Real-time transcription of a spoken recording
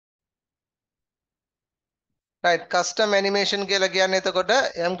right custom animation කියලා කියන්නේ එතකොට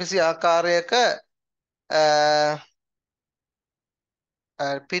යම්කිසි ආකාරයක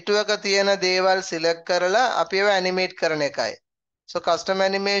පිටුවක තියෙන දේවල් select කරලා අපි ඒවා animate කරන එකයි. So custom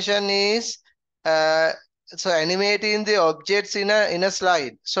animation is so animating the objects in a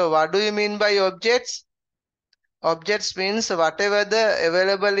slide. So what do you mean by objects? Objects means whatever the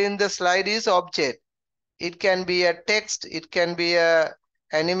available in the slide is object. It can be a text, it can be a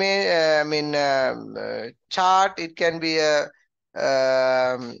chart, it can be a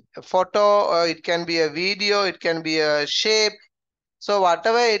photo, or it can be a video, it can be a shape. So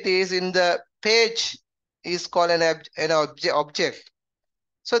whatever it is in the page is called an object.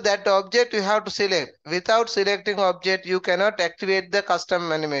 So that object you have to select. Without selecting object, you cannot activate the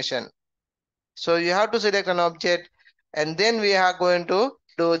custom animation. So you have to select an object, and then we are going to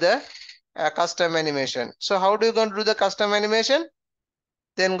do the custom animation. So how do you going to do the custom animation?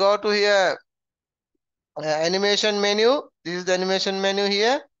 Then go to here, animation menu. This is the animation menu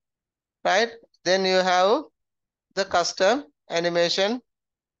here, right? Then you have the custom animation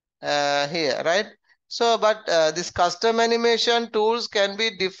here, right? So but this custom animation tools can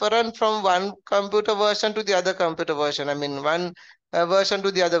be different from one computer version to the other computer version. I mean one version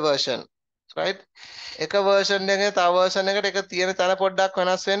to the other version, right? එක version එකේ තව version එකට එක තියෙන තැන පොඩ්ඩක්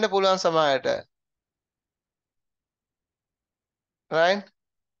වෙනස් වෙන්න පුළුවන් සමහරට, right?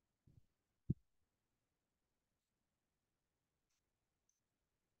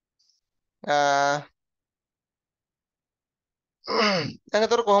 දැන්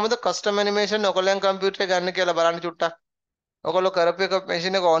ඒතර කොහොමද custom animation ඔයගොල්ලන් කම්පියුටරේ ගන්න කියලා බලන්න චුට්ටක්. ඔයගොල්ලෝ කරපු එක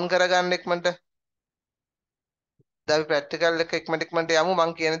machine එක on කරගන්න ඉක්මනට. දැන් අපි practical එක ඉක්මනට යමු.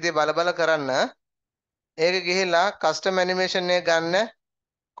 මම කියන දේ බල බල කරන්න. ඒක ගිහිල්ලා custom animation එක ගන්න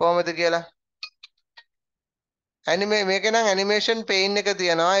කොහොමද කියලා. මේකේ නම් animation pane එක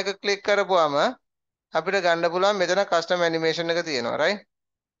තියෙනවා. ඒක click කරපුවාම අපිට ගන්න පුළුවන් මෙතන custom animation එක තියෙනවා, right?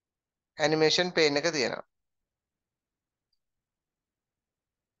 animation pane එක තියෙනවා.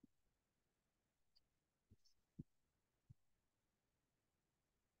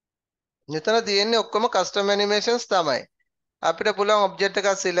 මෙතන තියෙන්නේ ඔක්කොම custom animations තමයි. අපිට පුළුවන් object එකක්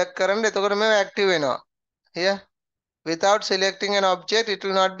select කරන්න. එතකොට මේව active වෙනවා. Here without selecting an object it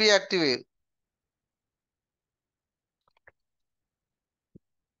will not be active.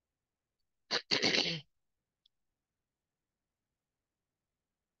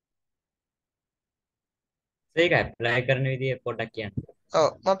 ඒක ඇප්ලයි කරන විදිය පොඩ්ඩක් කියන්න. ඔව්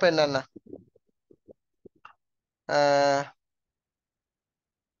මම පෙන්නන්න.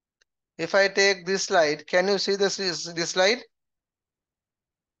 If I take this slide, can you see this slide?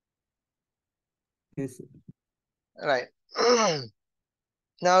 Yes. Right.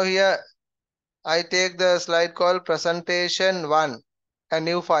 Now here I take the slide called presentation 1, a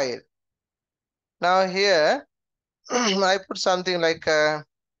new file. Now here I put something like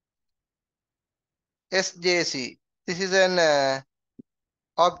sjc. This is an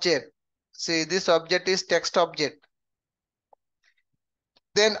object. See, this object is text object.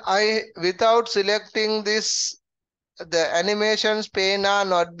 Then without selecting this, the animations pane are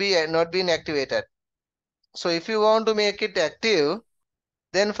not being activated. So if you want to make it active,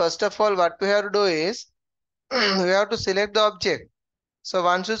 then first of all what we have to do is we have to select the object. So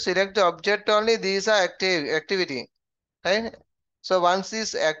once you select the object only, these are activity, right? So once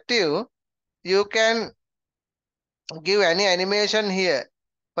this active, you can give any animation here.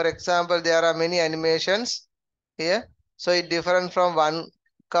 For example, there are many animations here. So it different from one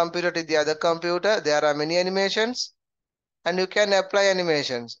computer to the other computer. There are many animations and you can apply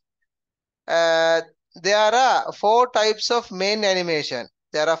animations. There are 4 types of main animation.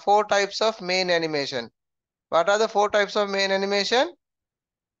 There are 4 types of main animation. What are the 4 types of main animation?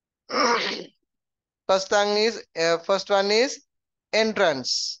 First one is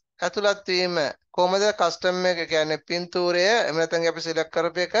entrance. ඇතුළත් වීම. කොහමද custom එක කියන්නේ පින්තූරය එහෙම නැත්නම් අපි select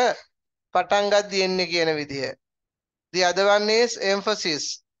කරපු එක පටන් ගද්දි එන්නේ කියන විදිය. The other one is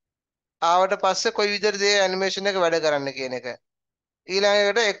emphasis. ආවට පස්සේ කොයි විදිහටද මේ animation එක වැඩ කරන්න කියන එක.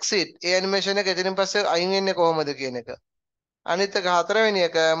 ඊළඟට exit. ඒ animation එක එතනින් පස්සේ අයින් වෙන්නේ කොහොමද කියන එක. අනිත් එක හතරවෙනි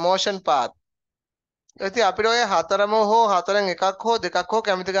එක motion path. ඉතින් අපිට ඔය හතරම හෝ හතරෙන් එකක් හෝ දෙකක් හෝ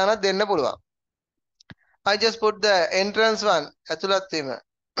කැමති ගානක් දෙන්න පුළුවන්. I just put the entrance one ඇතුළත් වීම.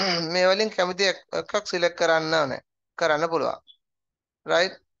 මේ වලින් කැමති එකක් select කරන්න ඕනේ. කරන්න පුළුවන්.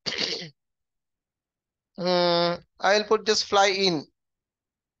 Right? I'll put just fly in.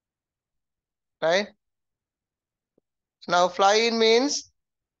 Right? Now fly in means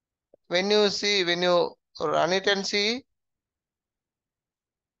when you run it and see,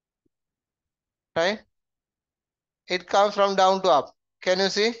 right? It comes from down to up. Can you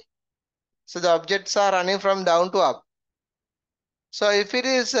see? So the objects are running from down to up. So if it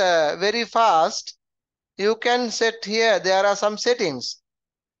is very fast, you can set here, there are some settings.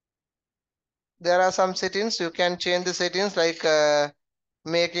 There are some settings, you can change the settings like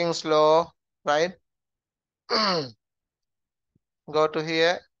making slow, right? Go to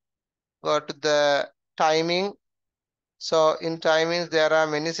here, go to the timing. So in timings, there are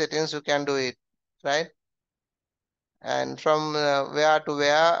many settings you can do it, right? And from where to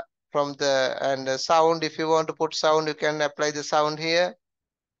where, from the sound, if you want to put sound, you can apply the sound here.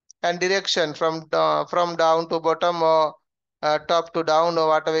 And direction from down to bottom, or top to down, or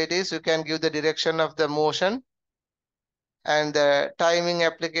whatever it is, you can give the direction of the motion. And the timing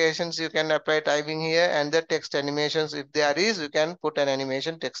applications, you can apply timing here. And the text animations, if there is, you can put an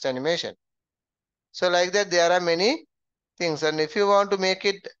animation, text animation. So like that, there are many things. And if you want to make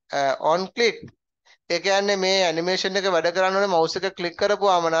it on click, ඒ කියන්නේ මේ animation එක වැඩ කරන්න ඕනේ mouse එක click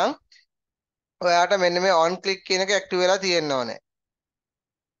කරපුවාම නම් ඔයාට මෙන්න මේ on click කියන එක active වෙලා තියෙන්න ඕනේ.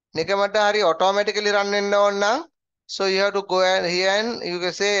 නිකමට හරි automatically run වෙන්න ඕන නම් so you have to go and here and you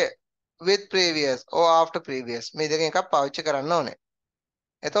can say with previous or after previous මේ දෙකෙන් එකක් පාවිච්චි කරන්න ඕනේ.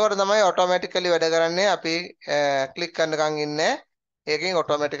 එතකොට තමයි automatically වැඩ කරන්නේ. අපි click කරනකන් ඉන්නේ ඒකෙන්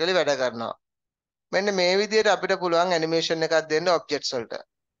automatically වැඩ කරනවා. මෙන්න මේ විදිහට අපිට පුළුවන් animation එකක් දෙන්න objects වලට.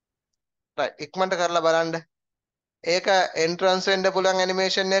 right ඉක්මනට කරලා බලන්න. ඒක entrance වෙන්න පුළුවන්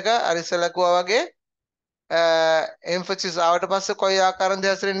animation එක අර ඉස්සෙල්ලා කිව්වා වගේ emphasis ආවට පස්සේ කොයි ආකාරයෙන්ද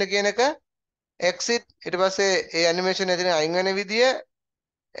හැසිරෙන්නේ කියන එක exit ඊට පස්සේ ඒ animation එතන අයින් වෙන විදිය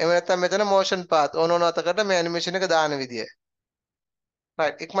එහෙම නැත්නම් මෙතන motion path ඕන ඕන අතකට මේ animation එක දාන විදිය.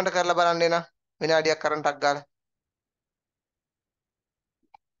 right ඉක්මනට කරලා බලන්න එන විනාඩියක් කරන්ටක් ගාලා.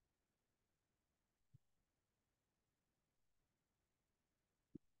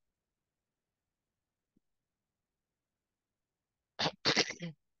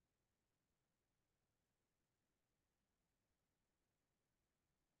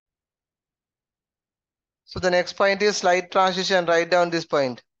 So the next point is slide transition. Write down this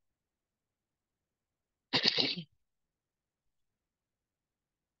point.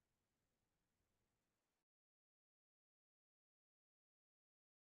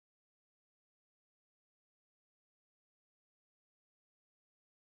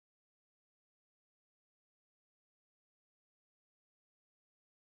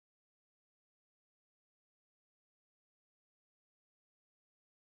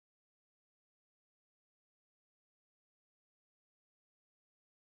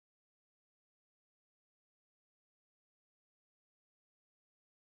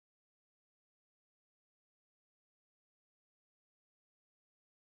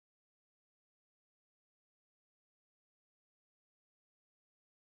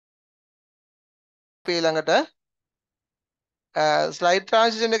 ඊළඟට slide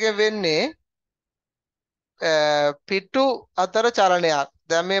transition එකෙන් වෙන්නේ පිටු අතර චලනයක්.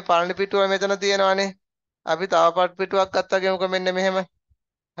 දැන් මේ පළවෙනි පිටුව මෙතන තියෙනවානේ. අපි තව පිටුවක් ගත්තා කියමුකෝ මෙන්න මෙහෙම.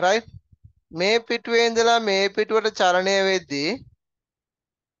 right මේ පිටුවේ ඉඳලා මේ පිටුවට චලනය වෙද්දී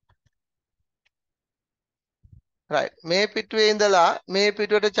right මේ පිටුවේ ඉඳලා මේ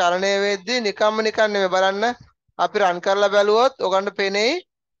පිටුවට චලනය වෙද්දී නිකන් නෙමෙයි බලන්න අපි රන් කරලා බැලුවොත් ඔයගොල්ලන්ට පේනෙයි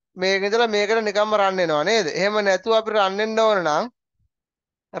මේක ඉඳලා මේකට නිකම්ම රන් වෙනවා නේද? එහෙම නැතුව අපිට රන් වෙන්න ඕන නම්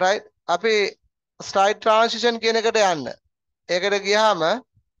right අපි slide transition කියන එකට යන්න. ඒකට ගියාම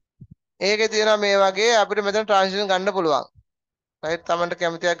ඒකේ තියෙනවා මේ වගේ අපිට මෙතන transition ගන්න පුළුවන්. right තමන්ට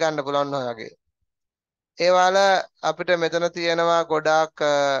කැමතියක් ගන්න පුළුවන් ඔය වගේ. ඒ වල අපිට මෙතන තියෙනවා ගොඩාක්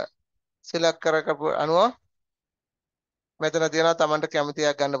select කරකපු අනුව මෙතන තියෙනවා තමන්ට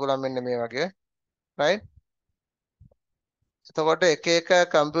කැමතියක් ගන්න පුළුවන් මෙන්න මේ වගේ. right එතකොට එක එක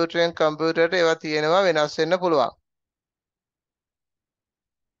කම්පියුටරෙන් කම්පියුටරට ඒවා තියෙනවා වෙනස් වෙන්න පුළුවන්.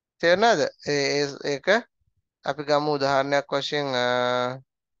 තේරෙනවද? ඒක අපි ගමු උදාහරණයක් වශයෙන්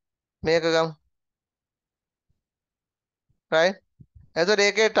මේක ගමු. right එතකොට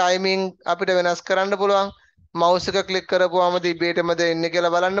ඒකේ ටයිමින් අපිට වෙනස් කරන්න පුළුවන්. mouse එක ක්ලික් කරපුවාම ඉබේටමද එන්නේ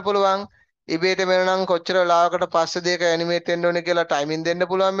කියලා බලන්න පුළුවන්. ඉබේටම එනනම් කොච්චර වෙලාවකට පස්සේද ඒක ඇනිමේට් වෙන්න ඕනේ කියලා ටයිමින් දෙන්න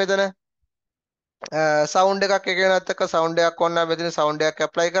පුළුවන් මෙතන. සවුන්ඩ් එකක් එක වෙනත් එක්ක සවුන්ඩ් එකක් ඕන නම් මෙතන සවුන්ඩ් එකක්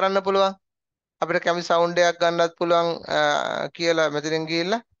ඇප්ලයි කරන්න පුළුවන්. අපිට කැමති සවුන්ඩ් එකක් ගන්නත් පුළුවන් කියලා මෙතනින්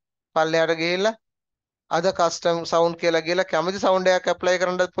ගිහිල්ලා පල්ලෙහාට ගිහිල්ලා අද කස්ටම් සවුන්ඩ් කියලා ගිහලා කැමති සවුන්ඩ් එකක් ඇප්ලයි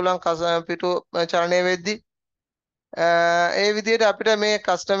කරන්නත් පුළුවන් පිටු චලනය වෙද්දී. ඒ විදිහට අපිට මේ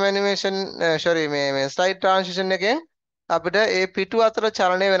කස්ටම් ඇනිමේෂන් මේ ස්ලයිඩ් ට්‍රාන්සිෂන් එකෙන් අපිට ඒ පිටු අතර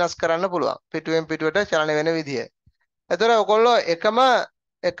චලනය වෙනස් කරන්න පුළුවන්. පිටුවෙන් පිටුවට චලනය වෙන විදිය. එතකොට ඔයගොල්ලෝ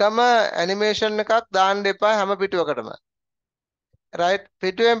එකම ඇනිමේෂන් එකක් දාන්න එපා හැම පිටුවකටම. right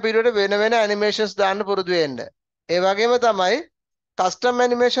පිටුවෙන් පිටුවට වෙන ඇනිමේෂන්ස් දාන්න පුරුදු වෙන්න. ඒ වගේම තමයි කස්ටම්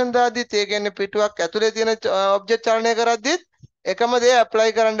ඇනිමේෂන් දාද්දිත් ඒ කියන්නේ පිටුවක් ඇතුලේ තියෙන ඔබ්ජෙක්ට් චලනය කරද්දිත් එකම දේ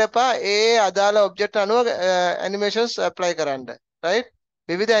ඇප්ලයි කරන්න එපා. ඒ අදාළ ඔබ්ජෙක්ට් අනුව ඇනිමේෂන්ස් ඇප්ලයි කරන්න. රයිට්?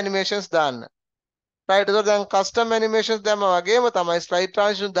 විවිධ ඇනිමේෂන්ස් දාන්න. රයිට්. ඒතකොට දැන් කස්ටම් ඇනිමේෂන්ස් දැම්ම වගේම තමයි ස්ලයිඩ්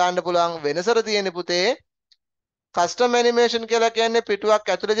ට්‍රාන්සිෂන් දාන්න පුළුවන්. වෙනසට තියෙන්නේ පුතේ කස්ටම් ඇනිමේෂන් කියලා කියන්නේ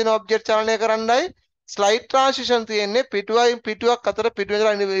පිටුවක් ඇතුලේ තියෙන ඔබ්ජෙක්ට් චලනය කරන්නයි. ස්ලයිඩ් ට්‍රාන්සිෂන් තියෙන්නේ පිටුවක් අතර පිටුව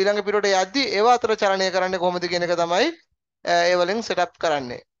ඉඳලා ඊළඟ පිටුවට යද්දි ඒව අතර චලනය කරන්නේ කොහොමද කියන එක තමයි ඒ වලින් සෙටප්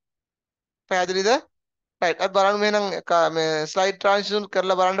කරන්නේ. පැහැදිලිද? රයිට්. අපි බලමු එහෙනම් මේ ස්ලයිඩ් ට්‍රාන්සිෂන්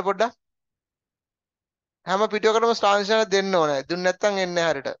කරලා බලන්න පොඩ්ඩක්. හැම පිටුවකටම ට්‍රාන්සිෂන් දෙන්න ඕනේ. දුන්න නැත්නම් එන්නේ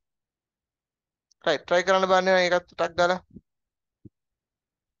නැහැ හරියට. රයිට්. try කරන්න බලන්න ඒකත් ටක් දාලා.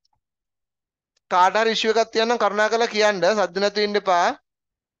 කාට හරි ඉෂුව එකක් තියනම් කරුණාකරලා කියන්න. සද්ද නැතුව ඉන්න එපා.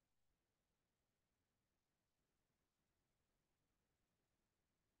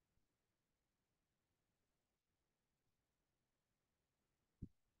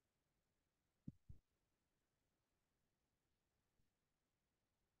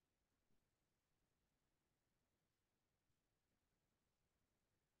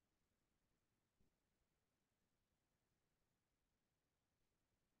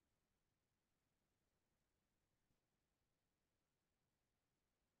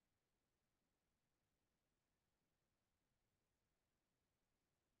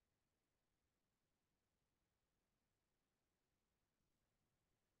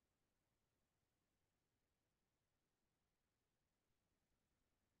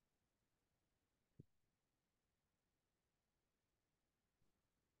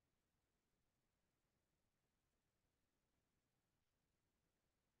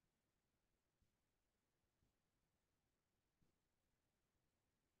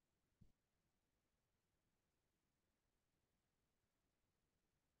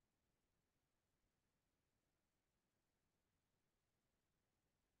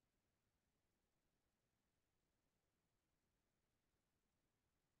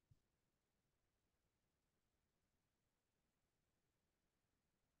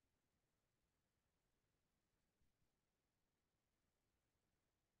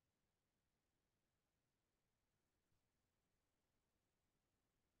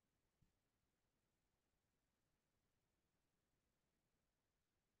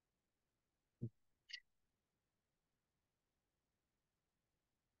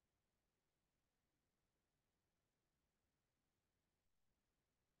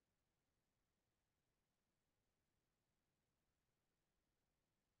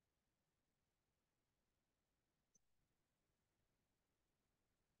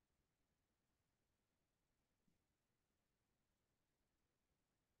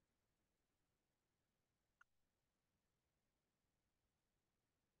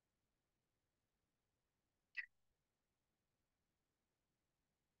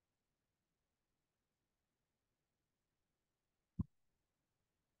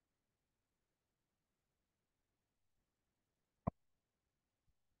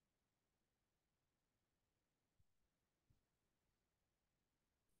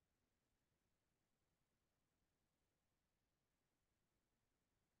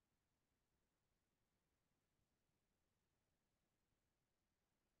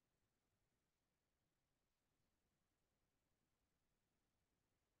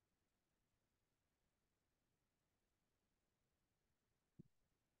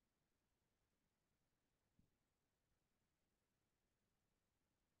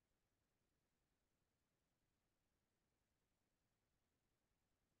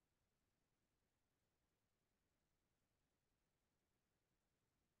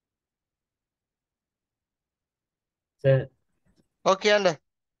 සර් ඔව් කියන්න.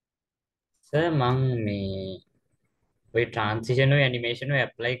 සර් මං මේ ඔය ට්‍රාන්සිෂන් ඔය ඇනිමේෂන් ඔය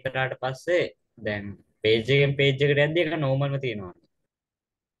ඇප්ලයි කරාට පස්සේ දැන් පේජ් එකෙන් පේජ් එකට යද්දි ඒක නෝමල්ම තියෙනවා.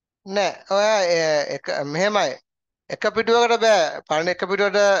 නෑ ඔයා එක මෙහෙමයි. එක පිටුවකට බෑ. පරණ එක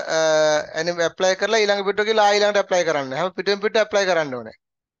පිටුවට ඇප්ලයි කරලා ඊළඟ පිටුව කියලා ඊළඟට ඇප්ලයි කරන්න. හැම පිටුවෙන් පිටුවට ඇප්ලයි කරන්න ඕනේ.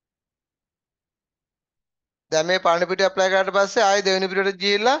 දැන් මේ පරණ පිටුව ඇප්ලයි කරාට පස්සේ ආයෙ දෙවෙනි පිටුවට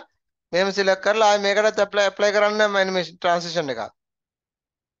ගිහිල්ලා මෙහෙම සිලෙක්ට් කරලා ආයෙ මේකටත් ඇප්ලයි කරන්න ඇනිමේෂන් ට්‍රාන්සිෂන් එකක්.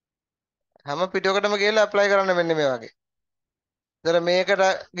 හැම පිටුවකටම ගිහිල්ලා ඇප්ලයි කරන්න මෙන්න මේ වගේ. ඒතර මේකට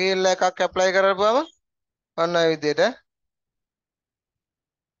ගිහිල්ලා එකක් ඇප්ලයි කරපුවම ඔන්න ඔය විදිහට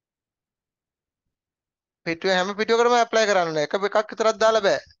පිටුවේ හැම පිටුවකටම ඇප්ලයි කරන්න ඕනේ. එක එකක් විතරක් දාලා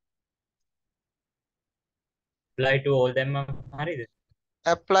බෑ. apply to all දැම්මම හරියද?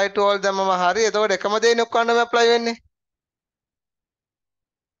 apply to all දැම්මම හරි. එතකොට එකම දේනේ ඔක්කොම apply වෙන්නේ.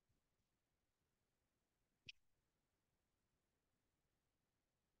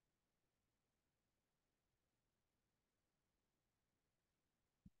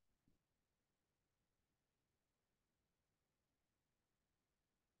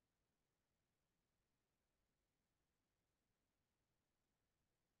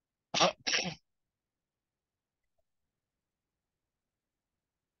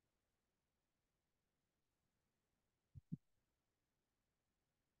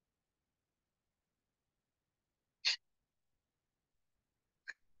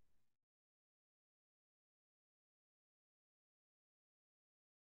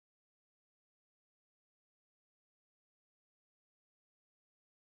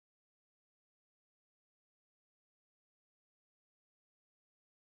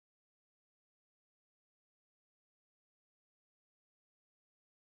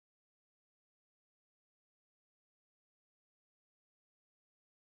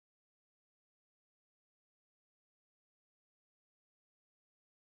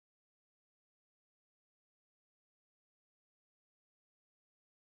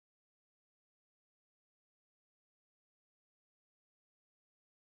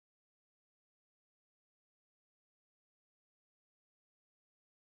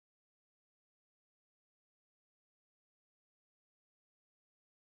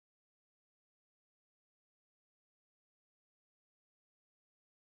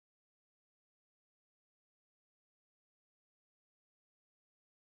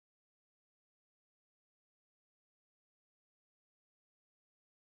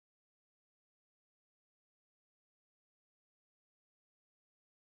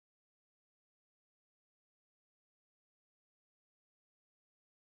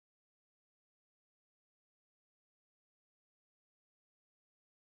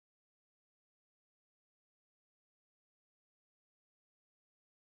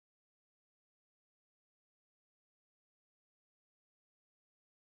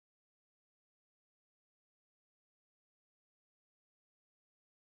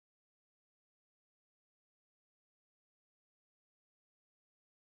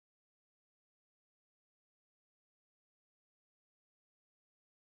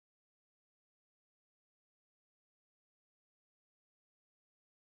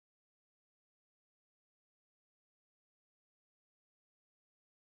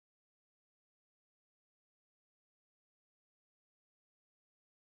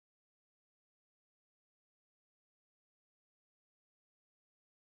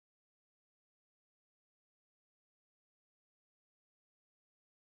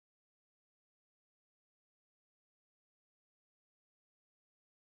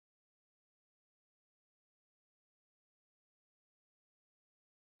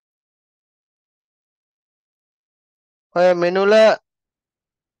 ඔය මෙනුල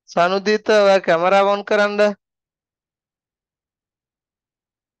සනුදිත ඔය කැමරාව ඔන් කරන්න.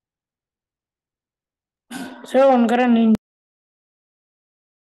 සර් ඔන් කරන්න.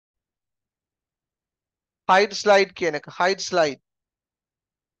 hide slide කියන එක. hide slide.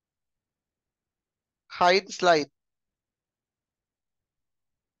 hide slide.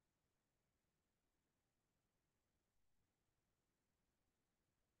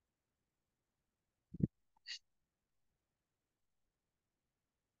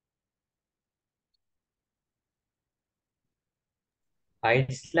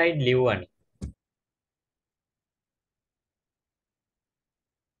 hide slide ලිව්වනේ.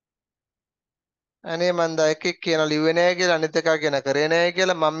 අනේ මන් දා එකෙක් කියන ලිව්වේ නැහැ කියලා අනිත් එකා කියන කරේ නැහැ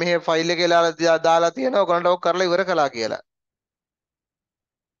කියලා මම මෙහි ෆයිල් එකේ දාලා තියෙනවා ඔයගොල්ලන්ට ඔක් කරලා ඉවර කළා කියලා.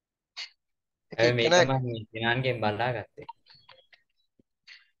 එකෙක් මේක කෙනා මම දිනාන්ගෙන් බලාගත්තේ.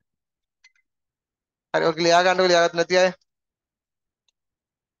 හරි ඔක ලියා ගන්නකො ලියාගත්ත නැති අය.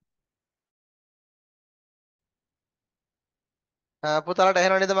 පුතාලට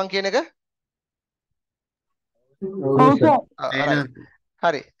ඇහෙනව නේද මං කියන එක? ඔව් සර්. right.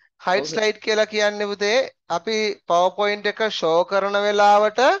 හරි. hide slide කියලා කියන්නේ පුතේ අපි PowerPoint එක show කරන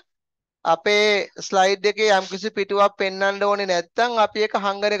වෙලාවට අපේ slide එකේ යම්කිසි පිටුවක් පෙන්වන්න ඕනේ නැත්නම් අපි ඒක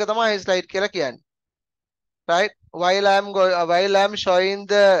හංගන එක තමයි hide slide කියලා කියන්නේ. Right? While I am showing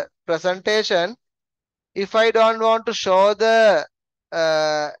the presentation, if I don't want to show the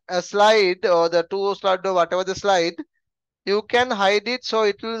a slide or the two slide or whatever the slide, you can hide it so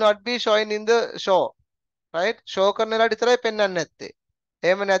it will not be showing in the show. Right? show කරන වෙලාවට විතරයි පෙන්වන්නේ නැත්තේ.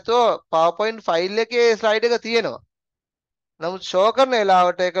 එහෙම නැතුව PowerPoint file එකේ slide එක තියෙනවා. නමුත් show කරන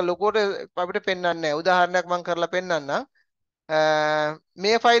වෙලාවට ඒක ලොකුවට අපිට පෙන්වන්නේ නැහැ. උදාහරණයක් මම කරලා පෙන්වන්නම්.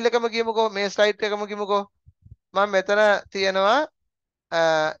 මේ ෆයිල් එකම ගියමුකෝ මේ ස්ලයිඩ් එකම ගියමුකෝ. මම මෙතන තියෙනවා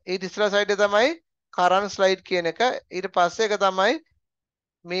ඊට ඉස්සර සයිඩ් එක තමයි කරන්ට් ස්ලයිඩ් කියන එක. ඊට පස්සේ එක තමයි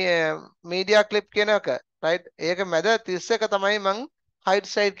මේ මීඩියා ක්ලිප් කියන එක. right? ඒක මැද 31 තමයි මම හයිඩ්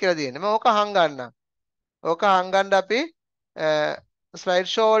ස්ලයිඩ් කියලා දෙන්නේ. මම ඕක හංගන්නම්. ඕක හංගන්න අපි ස්ලයිඩ්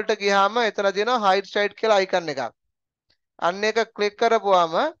ෂෝ වලට ගියාම එතන තියෙනවා හයිඩ් ස්ලයිඩ් කියලා අයිකන් එකක්. අන්න එක ක්ලික්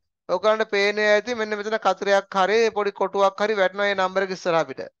කරපුවාම ඔයගලන්ට පේන්නේ ඇති මෙන්න මෙතන කතරයක් හරි පොඩි කොටුවක් හරි වැටෙනවා මේ නම්බර එක ඉස්සරහ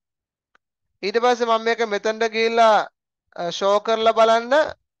පිට. ඊට පස්සේ මම මේක මෙතනට ගිහිල්ලා ෂෝ කරලා බලන්න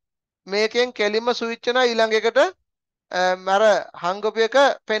මේකෙන් කෙලින්ම ස්විච් වෙනවා ඊළඟ එකට අර හංගපු එක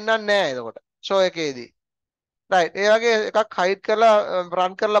පෙන්වන්නේ නැහැ එතකොට ෂෝ එකේදී. රයිට්. ඒ වගේ එකක් හයිඩ් කරලා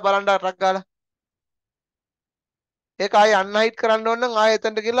රන් කරලා බලන්න ට්‍රක් ගාලා. ඒක ආයෙ අන්හයිඩ් කරන්න ඕන නම් ආයෙ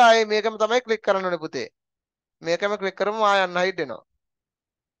එතනට ගිහලා ආයෙ මේකම තමයි ක්ලික් කරන්න ඕනේ පුතේ. මේකම ක්ලික් කරමුම ආයෙ අන්හයිඩ් වෙනවා.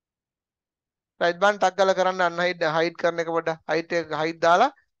 රයිට් බන් ටක් ගාලා කරන්න අන්හයිඩ් හයිඩ් කරන එක පොඩ්ඩක් හයිඩ්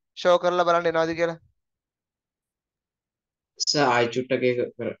දාලා ෂෝ කරලා බලන්න එනවාද කියලා. ආයි චුට්ටක ඒක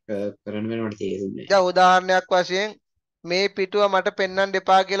කරන්න වෙනවට තේරුන්නේ දැන් උදාහරණයක් වශයෙන් මේ පිටුව මට පෙන්වන්න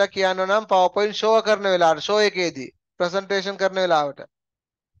එපා කියලා කියනවා නම් PowerPoint ෂෝ කරන වෙලාවට ෂෝ එකේදී ප්‍රසන්ටේෂන් කරන වෙලාවට.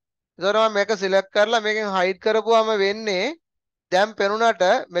 ඒතකොට මම මේක සිලෙක්ට් කරලා මේකෙන් හයිඩ් කරපුවාම වෙන්නේ දැන් පෙනුනට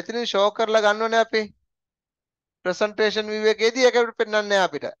මෙතනින් ෂෝ කරලා ගන්න ඕනේ අපි. ප්‍රසන්ටේෂන් view එකේදී ඒක අපිට පෙන්වන්නේ නැහැ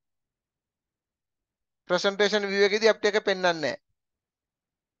අපිට. ප්‍රසන්ටේෂන් view එකේදී අපිට ඒක පෙන්වන්නේ නැහැ.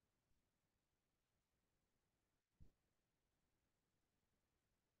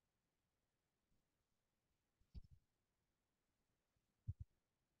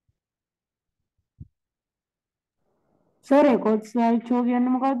 සර් රෙකෝඩ් ස්ලයිඩ් ෂෝ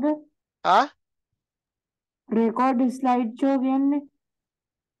කියන්නේ මොකද්ද? ආ රෙකෝඩ් ස්ලයිඩ් ෂෝ කියන්නේ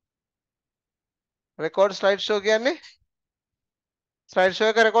රෙකෝඩ් ස්ලයිඩ් ෂෝ කියන්නේ ස්ලයිඩ් ෂෝ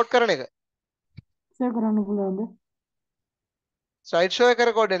එක රෙකෝඩ් කරන එක. සර් කරන්න පුළුවන්ද? ස්ලයිඩ් ෂෝ එක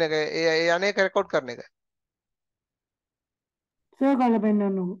රෙකෝඩ් වෙන එක. ඒ අනේක රෙකෝඩ් කරන එක. සර් කරලා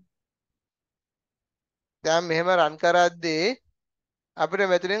පෙන්නන්නකෝ. දැන් මෙහෙම රන් කරද්දී අපිට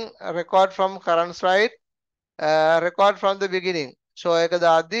මෙතනින් record from current slide record from the beginning show එක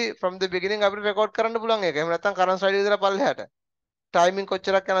දාද්දී from the beginning අපිට record කරන්න පුළුවන් ඒක. එහෙම නැත්නම් current slide විතර පල්ලෙහාට. timing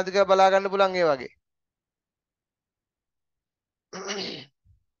කොච්චරක් යනවද කියලා බලා ගන්න පුළුවන් ඒ වගේ.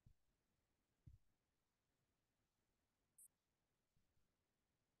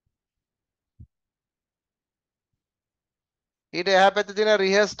 ඊට එහා පැත්තේ තියෙන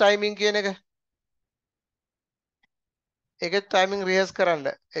rehearse timing කියන එක. ඒකේ timing rehearse කරන්න.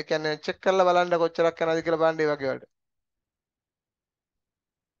 ඒ කියන්නේ check කරලා බලන්න කොච්චරක් යනවද කියලා බලන්න ඒ වගේ වලට.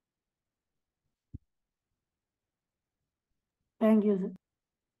 Thank you, sir.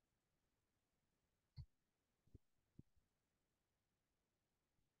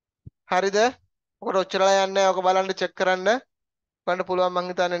 හරිද? ඔකට ඔච්චරලා යන්නේ නැහැ. ඔක බලන්න check කරන්න. බලන්න පුළුවන්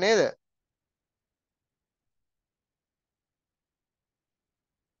මං හිතන්නේ නේද?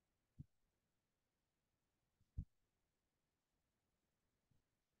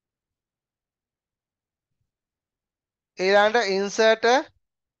 ඊළඟට insert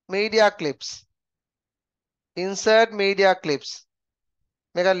media clips. insert media clips.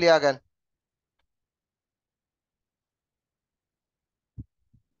 මේක ලියා ගන්න.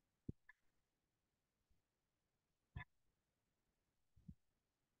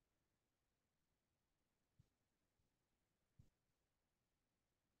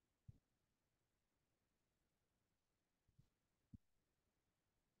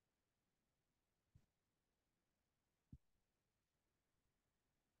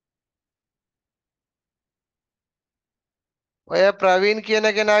 ඔය ප්‍රවීන් කියන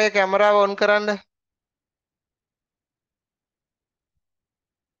කෙනාගේ කැමරාව ඔන් කරන්න.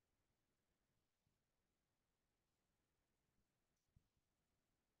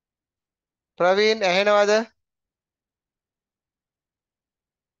 ප්‍රවීන් ඇහෙනවද?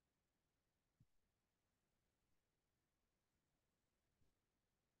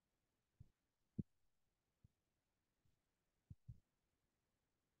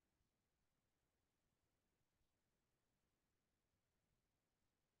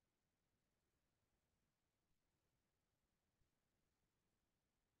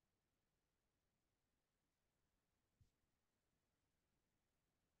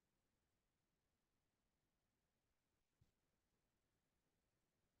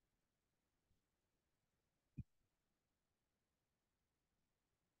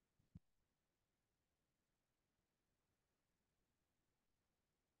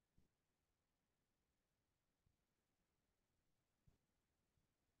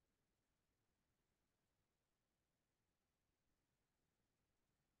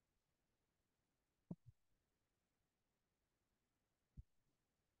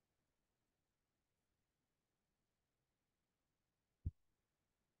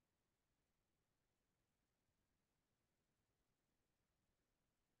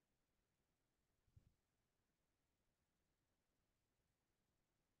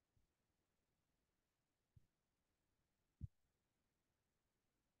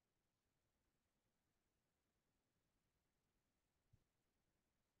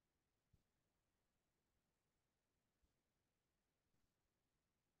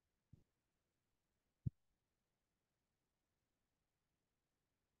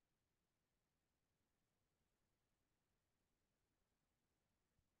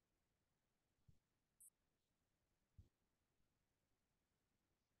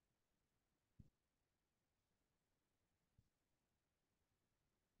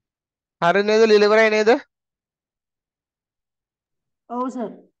 හරි නේද? ලියලා ඉවරයි නේද? ඔව්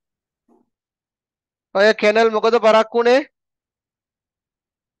සර්. ඔය කැනල් මොකද පරක්කු උනේ?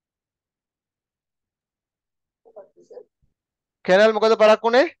 කැනල් මොකද පරක්කු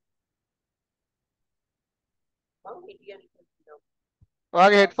උනේ?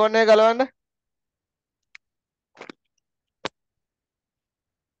 ඔයාගේ හෙඩ්ෆෝන් එක ගලවන්න.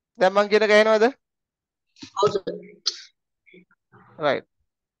 දැන් මං කියන එක ඇහෙනවද? right.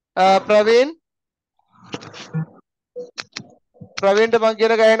 ප්‍රවීන්ට මං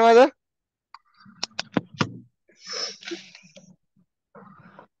කියන එක ඇහෙනවද?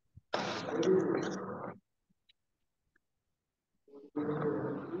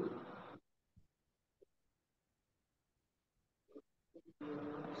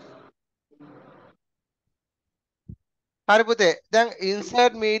 හරි පුතේ. දැන්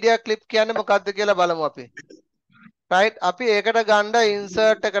insert media clip කියන්නේ මොකක්ද කියලා බලමු අපි. right. අපි ඒකට ගන්න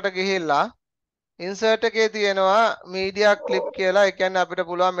insert එකට ගිහිල්ලා insert එකේ තියෙනවා media clip කියලා. ඒ කියන්නේ අපිට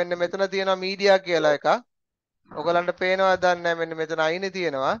පුළුවන් මෙන්න මෙතන තියෙනවා media කියලා එකක්. ඔයගලන්ට පේනවද දන්නේ නැහැ. මෙන්න මෙතන අයිනේ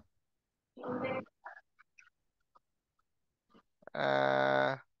තියෙනවා.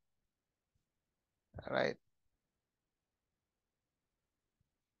 right.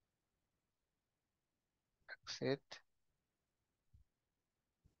 exit.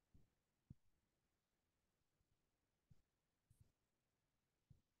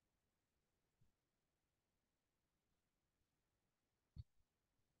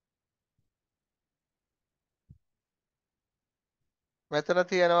 මෙතන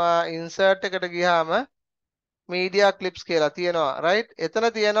තියෙනවා insert එකට ගියාම media clips කියලා තියෙනවා right. එතන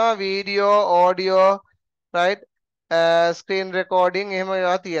තියෙනවා video audio right screen recording එහෙම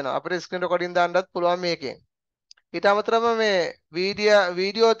ඒවා තියෙනවා. අපිට screen recording දාන්නත් පුළුවන් මේකෙන්. ඊට අමතරව මේ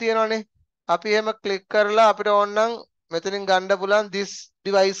වීඩියෝ තියෙනවානේ. අපි එහෙම ක්ලික් කරලා අපිට ඕනනම් මෙතනින් ගන්න පුළුවන් this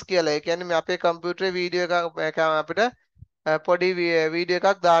device කියලා. ඒ කියන්නේ මේ අපේ කම්පියුටරේ වීඩියෝ එකක් අපිට පොඩි වීඩියෝ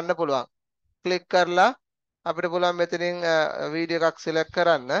එකක් දාන්න පුළුවන්. ක්ලික් කරලා අපිට පුළුවන් මෙතනින් වීඩියෝ එකක් සිලෙක්ට්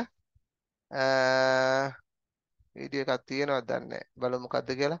කරන්න. වීඩියෝ එකක් තියෙනවද දන්නේ නැහැ. බලමු මොකද්ද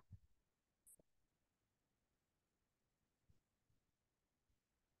කියලා.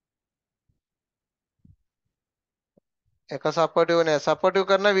 එක සපෝටිව් නෑ. සපෝටිව්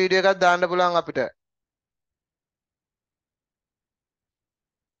කරන වීඩියෝ එකක් දාන්න පුළුවන් අපිට.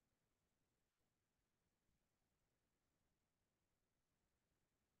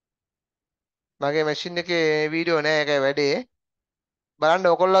 මගේ මැෂින් එකේ වීඩියෝ නෑ. ඒකයි වැඩේ. බලන්න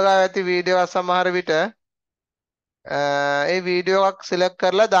ඔයගොල්ලෝ ගාව ඇති වීඩියෝ එක සමහර විට ඒ වීඩියෝ එකක් සිලෙක්ට්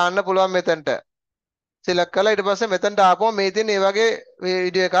කරලා දාන්න පුළුවන් මෙතනට. සිලෙක්ට් කරලා ඊට පස්සේ මෙතනට ආපුවම මේ තියෙන මේ වගේ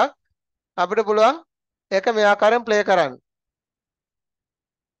වීඩියෝ එකක් අපිට පුළුවන් ඒක මේ ආකාරයෙන් ප්ලේ කරන්න.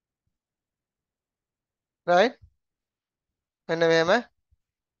 right. මෙන්න මෙහෙම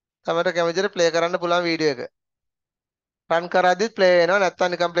තමයි කැමති විදිහට ප්ලේ කරන්න පුළුවන් වීඩියෝ එක. රන් කරද්දිත් ප්ලේ වෙනවා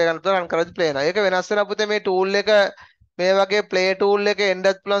නැත්නම් නිකන් ප්ලේ කරන්න පුළුවන් රන් කරද්දිත් ප්ලේ වෙනවා. ඒක වෙනස් වෙනවා පුතේ මේ ටූල් එක මේ වගේ ප්ලේ ටූල් එක එන්නත්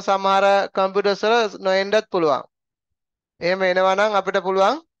පුළුවන් සමහර කම්පියුටර්ස් වල නොඑන්නත් පුළුවන්. එහෙම එනවා නම් අපිට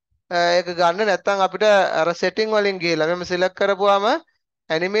පුළුවන් ඒක ගන්න නැත්නම් අපිට අර සෙටින් වලින් ගිහිල්ලා මෙහෙම සිලෙක්ට් කරපුවාම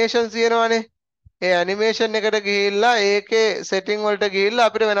ඇනිමේෂන් තියෙනවානේ. ඒ ඇනිමේෂන් එකට ගිහිල්ලා ඒකේ සෙටින් වලට ගිහිල්ලා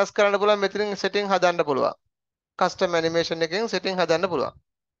අපිට වෙනස් කරන්න පුළුවන් මෙතනින් සෙටින් හදන්න පුළුවන්. කස්ටම් ඇනිමේෂන් එකෙන් සෙටින් හදන්න පුළුවන්.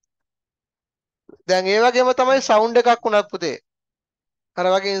 දැන් ඒ වගේම තමයි සවුන්ඩ් එකක් උනත් පුතේ. අර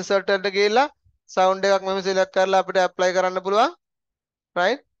වගේ ඉන්සර්ට් වලට ගිහිල්ලා සවුන්ඩ් එකක් මෙහෙම සිලෙක්ට් කරලා අපිට ඇප්ලයි කරන්න පුළුවන්.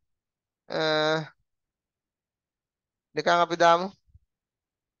 right. නිකන් අපි දාමු.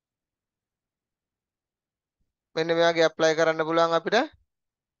 මෙන්න මේ වගේ ඇප්ලයි කරන්න පුළුවන් අපිට.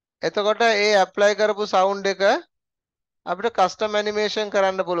 එතකොට ඒ ඇප්ලයි කරපු සවුන්ඩ් එක අපිට කස්ටම් ඇනිමේෂන්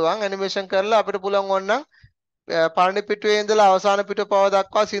කරන්න පුළුවන්. ඇනිමේෂන් කරලා අපිට පුළුවන් ඕනනම් පළවෙනි පිටුවේ ඉඳලා අවසාන පිටුව පව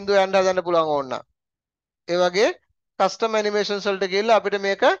දක්වා සින්දුව යන්න හදන්න පුළුවන් ඕනනම්. ඒ වගේ කස්ටම් ඇනිමේෂන්ස් වලට ගිහිල්ලා අපිට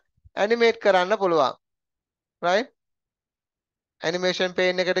මේක ඇනිමේට් කරන්න පුළුවන්. right. ඇනිමේෂන්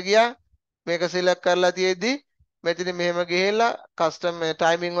පේන් එකට ගියා. මේක සිලෙක්ට් කරලා තියෙද්දි මෙතන මෙහෙම ගිහිල්ලා කස්ටම්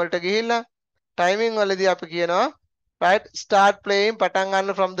ටයිමින් වලට ගිහිල්ලා ටයිමින් වලදී අපි කියනවා right start playing පටන්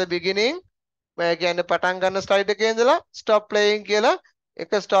ගන්න from the beginning. මේ කියන්නේ පටන් ගන්න ස්ලයිඩ් එකේ ඉඳලා stop playing කියලා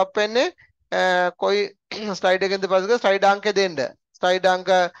එක stop වෙන්නේ කොයි ස්ලයිඩ් එකෙන්ද පස්සේ ස්ලයිඩ් අංකය දෙන්න. ස්ලයිඩ් අංක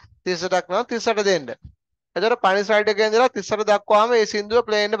 38ක් නම් 38 දෙන්න. එතකොට පළවෙනි ස්ලයිඩ් එකේ ඉඳලා 38 දක්වාම මේ සින්දුව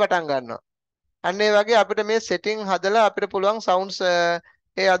ප්ලේ වෙන්න පටන් ගන්නවා. අන්න ඒ වගේ අපිට මේ සෙටින් හදලා අපිට පුළුවන් සවුන්ඩ්ස්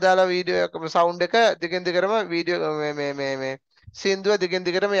ඒ අදාළ වීඩියෝ එක සවුන්ඩ් එක දිගින් දිගටම වීඩියෝ මේ සින්දුව දිගින්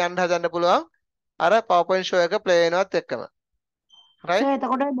දිගටම යන්න හදන්න පුළුවන්. අර PowerPoint show එක ප්ලේ වෙනවත් එක්කම. right. සර්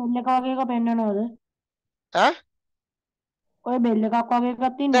එතකොට බෙල් එක වගේ එකක් පෙන්වනවද? ඈ ඔය බෙල් එකක් වගේ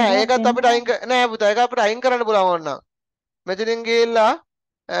එකක් තියෙන නෑ ඒකත් අපිට අයින් නෑ පුතා ඒක අපිට අයින් කරන්න පුළුවන් ඕනනම්. මෙතනින් ගිහිල්ලා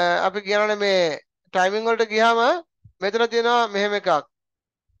අපි කියනවානේ මේ ටයිමින් වලට ගියාම මෙතන තියෙනවා මෙහෙම එකක්.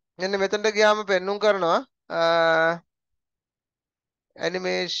 මෙන්න මෙතනට ගියාම පෙන්눔 කරනවා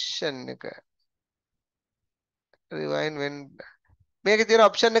ඇනිමේෂන් එක. rewind when මේකේ තියෙන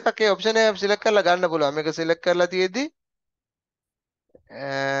ඔප්ෂන් එකක්. ඒ ඔප්ෂන් එක සිලෙක්ට් කරලා ගන්න පුළුවන්. මේක සිලෙක්ට් කරලා තියෙද්දි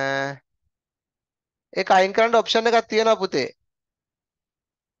ඒක අයින් කරන්න ඔප්ෂන් එකක් තියෙනවා පුතේ.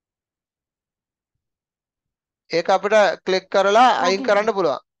 ඒක අපිට ක්ලික් කරලා අයින් Okay, කරන්න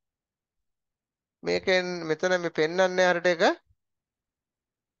පුළුවන්. මේකෙන් මෙතන මේ පෙන්වන්නේ හරියට එක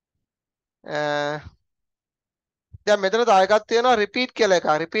දැන් මෙතන තව එකක් තියෙනවා රිපීට් කියලා එකක්.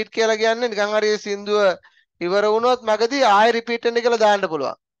 රිපීට් කියලා කියන්නේ නිකන් හරි සින්දුව ඉවර වුණොත් මගදී ආයෙ රිපීට් වෙන්න කියලා දාන්න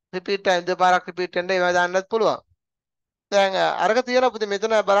පුළුවන්. රිපීට් ටයිම් දෙපාරක් රිපීට් වෙන්න ඒවා දාන්නත් පුළුවන්. දැන් අරක තියෙනවා පුතේ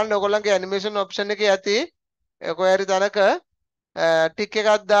මෙතන බලන්න ඔයගොල්ලන්ගේ ඇනිමේෂන් ඔප්ෂන් එකේ ඇති කොහේ හරි තැනක ටික්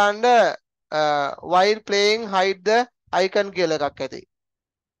එකක් දාන්න while playing hide the icon කියලා එකක් ඇති.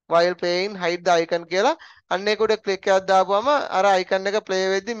 while playing hide the icon කියලා අන්න ඒක උඩ ක්ලික් එකක් දාපුවම අර icon එක play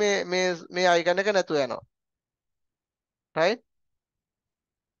වෙද්දි මේ icon එක නැතුව යනවා. right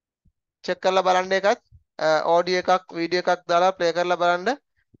චෙක් කරලා බලන්න එකත් ඔඩියෝ එකක් වීඩියෝ එකක් දාලා ප්ලේ කරලා බලන්න.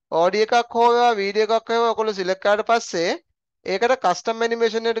 ඔඩියෝ එකක් හෝ වේවා වීඩියෝ එකක් හෝ ඔයගොල්ලෝ සිලෙක්ට් කරාට පස්සේ ඒකට කස්ටම්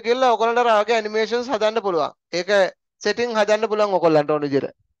ඇනිමේෂන් එකට ගිහලා ඔයගොල්ලන්ට අර වගේ ඇනිමේෂන්ස් හදන්න පුළුවන්. ඒක සෙටින් හදන්න පුළුවන් ඔයගොල්ලන්ට ඕන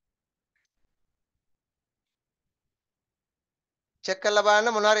විදිහට. චෙක් කරලා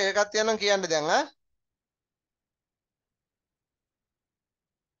බලන්න මොනවා හරි එකක් තියෙනවා නම් කියන්න දැන්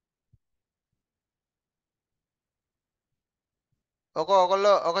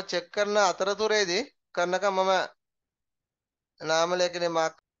ඔයගොල්ලෝ ඔක චෙක් කරන අතරතුරේදී කරනකම් මම නාම ලේඛනේ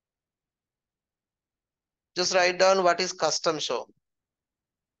mark just write down what is custom show.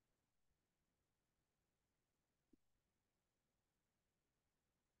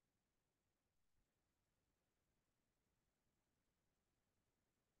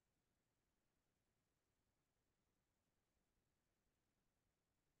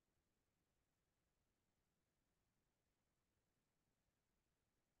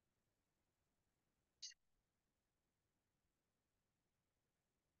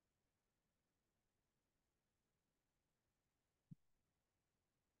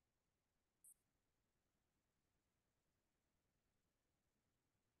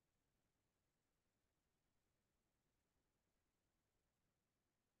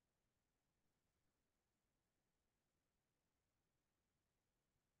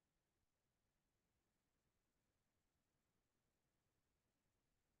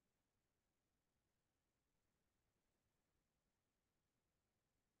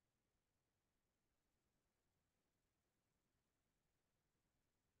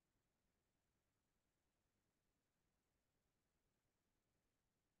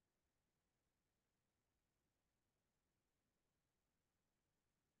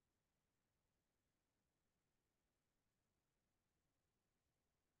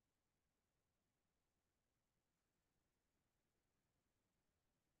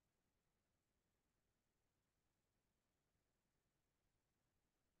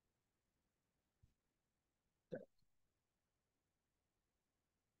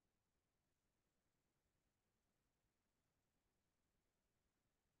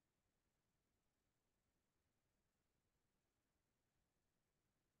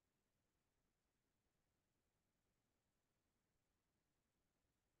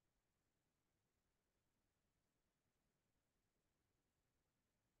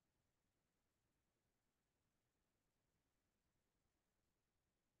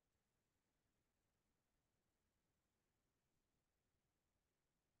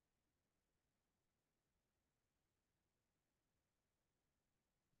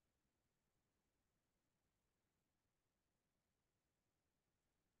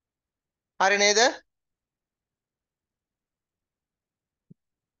 හරි නේද?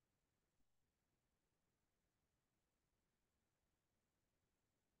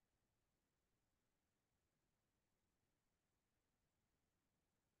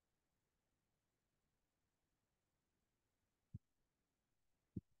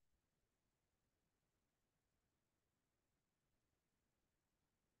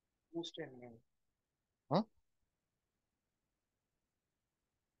 හ්ම්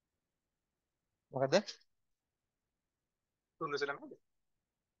මොකද?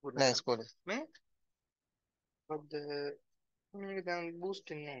 නෑ ස්කෝලේ. මොකද මේක දැන් බූස්ට්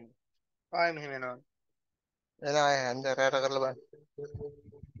වෙන්නේ නෑ. ආයෙ මෙහෙම යනවා. එන ආයෙ හන්ද රැට කරලා බලන්න.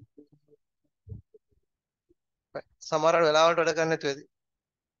 සමහර වෙලාවට වැඩ කරන්නේ නැතුව ඇති.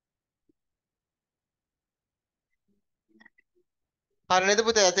 හරි නේද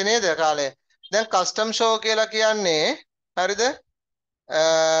පුතේ? ඇති නේද කාලය? දැන් කස්ටම් ෂෝ කියලා කියන්නේ හරිද?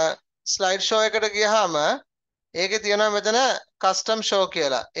 ස්ලයිඩ් ෂෝ එකට ගියහම ඒකේ තියෙනවා මෙතන කස්ටම් ෂෝ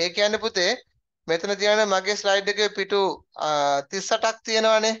කියලා. ඒ කියන්නේ පුතේ මෙතන තියෙන මගේ ස්ලයිඩ් එකේ පිටු 38ක්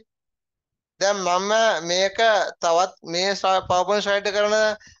තියෙනවානේ. දැන් මම මේක තවත් මේ PowerPoint slide එක කරන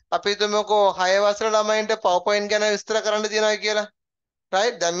අපි හිතමුකෝ 6 වසර ළමයින්ට PowerPoint ගැන විස්තර කරන්න තියෙනවා කියලා.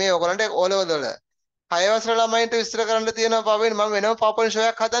 right? දැන් මේ ඔයගලන්ට O level වල 6 වසර ළමයින්ට විස්තර කරන්න තියෙනවා PowerPoint මම වෙනම PowerPoint show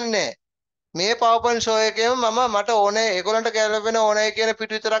එකක් හදන්නේ නැහැ. මේ PowerPoint show එකේම මට ඕනේ ඒගොල්ලන්ට ගැලපෙන ඕනේ කියන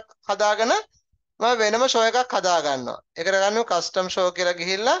පිටු විතරක් හදාගෙන මම වෙනම show එකක් හදා ගන්නවා. ඒකට ගන්නවා custom show කියලා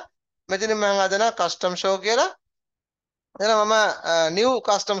ගිහිල්ලා මෙතන මම හදනවා custom show කියලා. එතන මම new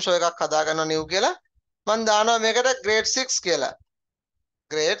custom show එකක් හදා ගන්නවා new කියලා. මම දානවා මේකට grade 6 කියලා.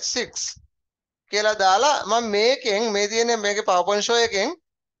 grade 6 කියලා දාලා මම මේකෙන් මේ තියෙන මේකේ PowerPoint show එකෙන්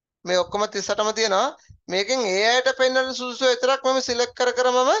මේ ඔක්කොම 38ම තියෙනවා. මේකෙන් ඒ අයට පෙන්වන්න සුදුසු විතරක් මම select කර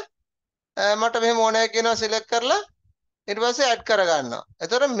මම මට මෙහෙම ඕනේ කියනවා select කරලා ඊට පස්සේ add කර ගන්නවා.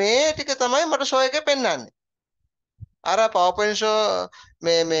 එතකොට මේ ටික තමයි මට show එකේ පෙන්වන්නේ. අර PowerPoint show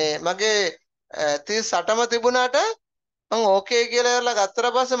මේ මගේ 38ම තිබුණාට මම okay කියලා කරලා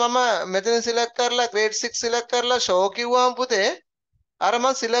ගත්තට පස්සේ මම මෙතන select කරලා grade 6 select කරලා show කිව්වම පුතේ අර මම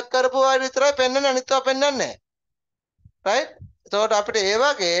select කරපු අය විතරයි පෙන්වන්නේ අනිත් ඒවා පෙන්වන්නේ නැහැ. right? එතකොට අපිට ඒ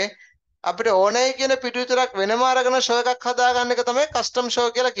වගේ අපිට ඕනේ කියන පිටු විතරක් වෙනම අරගෙන show එකක් හදාගන්න එක තමයි custom show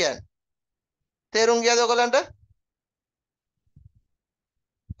කියලා කියන්නේ. තේරුම් ගියද ඔයගලන්ට?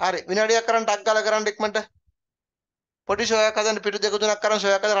 හරි විනාඩියක් කරන් ටක් ගාලා කරන් ඉක්මනට. පොඩි show එකක් හදන්න පිටු දෙක තුනක් කරන්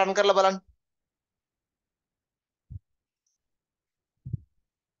show එකක් හදලා රන් කරලා බලන්න.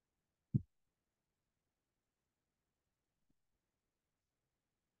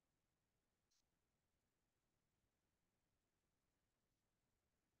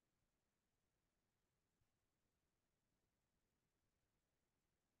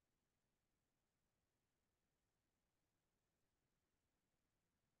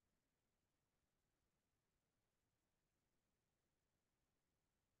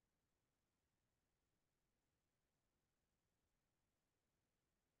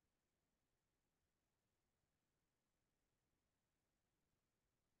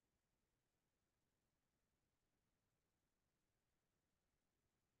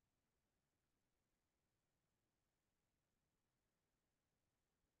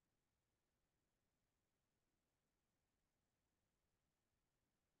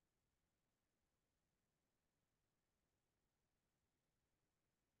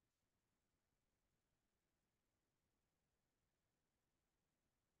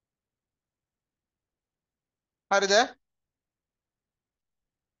 හරිද?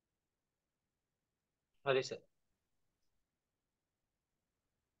 හරි සර්.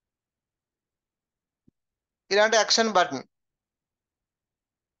 ඊළඟට action button.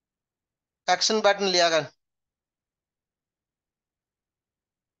 action button ලියා ගන්න.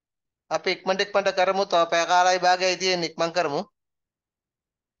 අපි ඉක්මනට කරමු. තව පැය කාලයි භාගයයි තියෙන ඉක්මන් කරමු.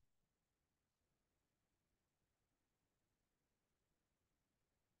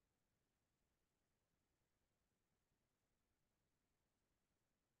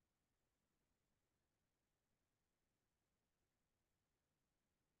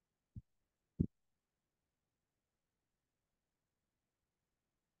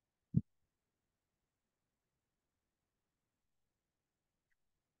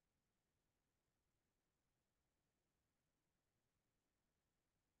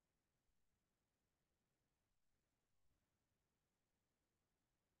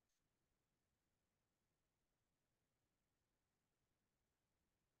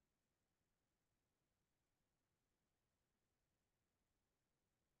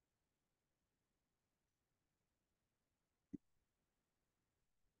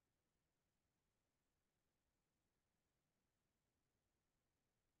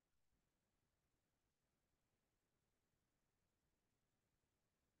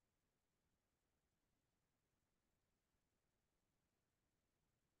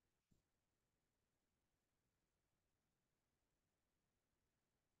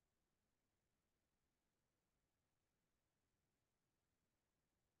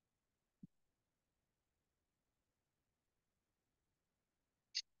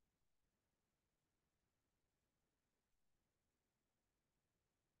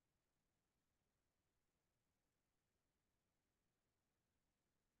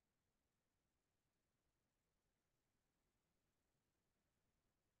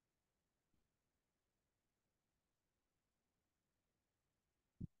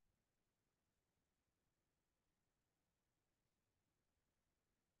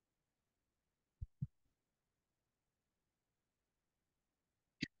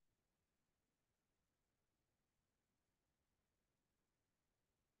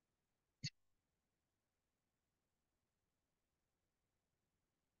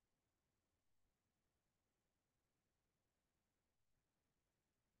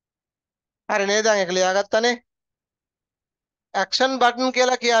 හරි නේද? දැන් ඒක ලියාගත්තානේ. action button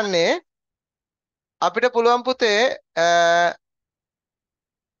කියලා කියන්නේ අපිට පුළුවන් පුතේ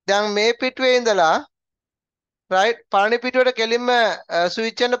දැන් මේ පිටුවේ ඉඳලා right පළවෙනි පිටුවට කෙලින්ම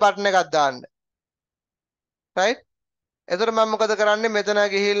ස්විච් එකේ බටන් එකක් දාන්න. right? එතකොට මම මොකද කරන්නේ? මෙතන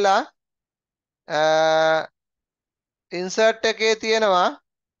ගිහිල්ලා insert එකේ තියෙනවා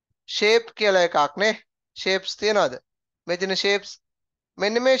shape කියලා එකක් නේ. shapes තියනවාද? මේ තියෙන shapes.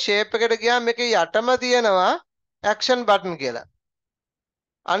 මෙන්න මේ shape එකට ගියාම මේකේ යටම තියෙනවා action button කියලා.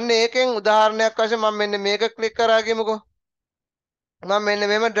 අන්න ඒකෙන් උදාහරණයක් වශයෙන් මම මෙන්න මේක ක්ලික් කරා ගියමුකෝ. මම මෙන්න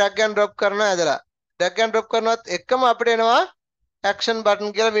මෙහෙම drag and drop කරනවා ඇදලා. drag and drop කරනවත් එක්කම අපිට එනවා action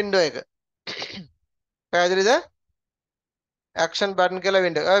button කියලා window එක. පැහැදිලිද? action button කියලා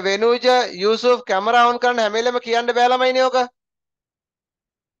window. ඔය වෙනුජ යූසුෆ් කැමරා on කරන්න හැම වෙලෙම කියන්න බෑ ළමයිනේ ඔක.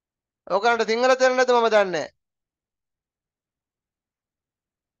 ඔයගලන්ට සිංහල තේරෙන්නේ නැද්ද මම දන්නේ නැහැ.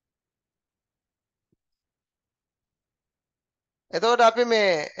 එතකොට අපි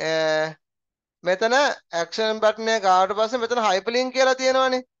මේ මෙතන action button එක ආවට පස්සේ මෙතන hyperlink කියලා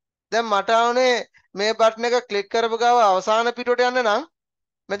තියෙනවානේ. දැන් මට ආවනේ මේ බටන් එක ක්ලික් කරපු ගාව අවසාන පිටුවට යන්න නම්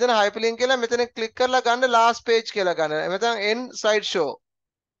මෙතන hyperlink කියලා මෙතන ක්ලික් කරලා ගන්න last page කියලා ගන්න. මෙතන end slide show.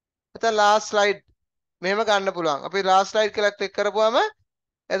 මෙතන last slide මෙහෙම ගන්න පුළුවන්. අපි last slide කියලා ක්ලික් කරපුවාම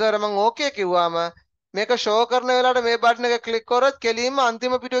එතකොට මම okay කිව්වම මේක show කරන වෙලාවට මේ බටන් එක ක්ලික් කරොත් කෙලින්ම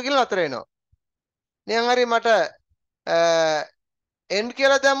අන්තිම පිටුව කියලා නතර වෙනවා. නිකන් හරි මට end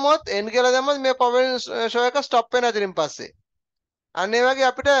කියලා දැම්මොත් මේ power show එක stop වෙන අතරින් පස්සේ අන්න ඒ වගේ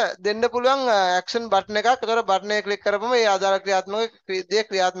අපිට දෙන්න පුළුවන් action button එකක්. ඒතකොට button එක ක්ලික් කරපුවම ඒ ආදාළ ක්‍රියාත්මක දේ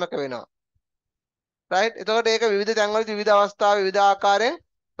ක්‍රියාත්මක වෙනවා. right? එතකොට ඒක විවිධ තැන්වලදී විවිධ අවස්ථා විවිධ ආකාරයෙන්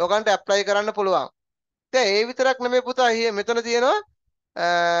ඔයගන්ට apply කරන්න පුළුවන්. දැන් ඒ විතරක් නෙමෙයි පුතා මෙතන තියෙනවා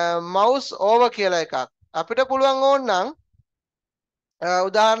mouse over කියලා එකක්. අපිට පුළුවන් ඕනනම්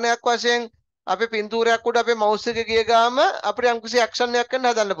උදාහරණයක් වශයෙන් අපි පින්තූරයක් උඩ අපේ mouse එක ගිය ගාම අපිට යම්කිසි action එකක්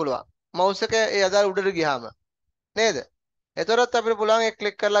කරන්න හදන්න පුළුවන්. mouse එක ඒ අදාළ උඩට ගියාම නේද? එතකොටත් අපිට පුළුවන් ඒක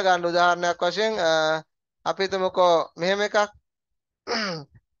ක්ලික් කරලා ගන්න. උදාහරණයක් වශයෙන් අපි හිතමුකෝ මෙහෙම එකක්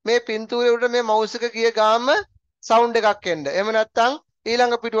මේ පින්තූරේ උඩ මේ mouse එක ගිය ගාම sound එකක් එන්න. එහෙම නැත්නම්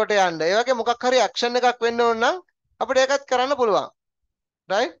ඊළඟ පිටුවට යන්න. ඒ වගේ මොකක් හරි action එකක් වෙන්න ඕන නම් අපිට ඒකත් කරන්න පුළුවන්.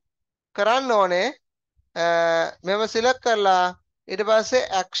 right? කරන්න ඕනේ මෙහෙම select කරලා ඊට පස්සේ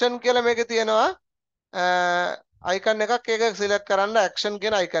action කියලා මේකේ තියෙනවා icon එකක්. ඒක select කරන්න action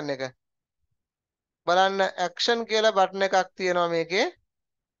කියන icon එක. බලන්න action කියලා බටන් එකක් තියෙනවා මේකේ.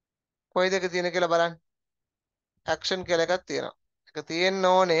 කොයිද එක තියෙන කියලා බලන්න. action කියලා එකක් තියෙනවා. ඒක තියෙන්න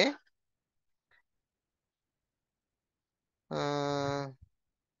ඕනේ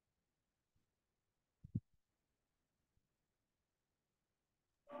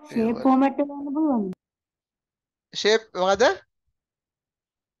shape format එක ගන්න පුළුවන්ද? shape මොකද?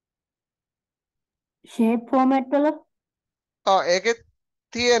 shape format වල ඒකේ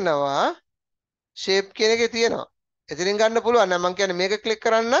තියෙනවා shape කියන එකේ තියෙනවා. එතනින් ගන්න පුළුවන්. නම් මම කියන්නේ මේක ක්ලික්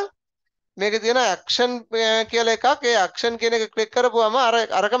කරන්න මේකේ තියෙන action කියලා එකක්. ඒ action කියන එක ක්ලික් කරපුවම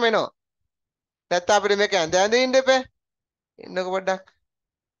අරකම එනවා. නැත්නම් අපිට මේක ඇඳ ඉන්න එපා. ඉන්නකො පොඩ්ඩක්.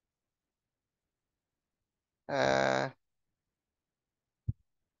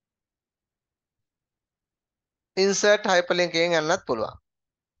 insert hyperlink එකෙන් යන්නත් පුළුවන්.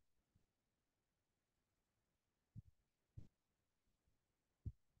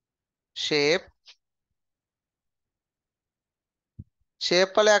 shape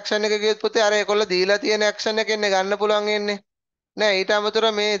වල action එක ගියොත් පුතේ අර ඒකොල්ල දීලා තියෙන action එකෙන් ගන්න පුළුවන් ඉන්නේ. නෑ ඊට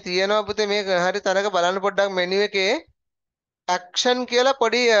අමතරව මේ තියෙනවා පුතේ මේක හරි තරක බලන්න පොඩ්ඩක් menu එකේ action කියලා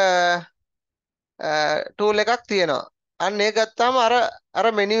පොඩි tool එකක් තියෙනවා. අන්න ඒක ගත්තාම අර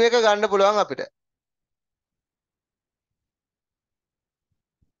menu එක ගන්න පුළුවන් අපිට.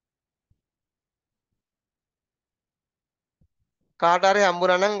 කාට හරි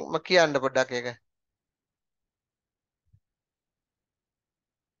හම්බුනා නම් කියන්න පොඩ්ඩක් ඒක.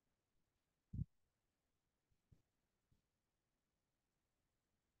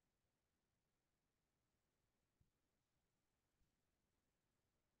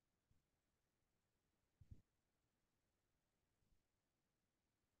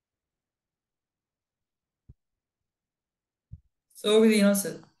 සෝක තියෙනවා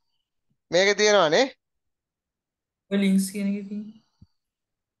සර්. මේකේ තියෙනවානේ. ඔය ලින්ක්ස් කියන එකේ තියෙනවා.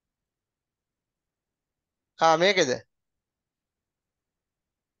 මේකේද?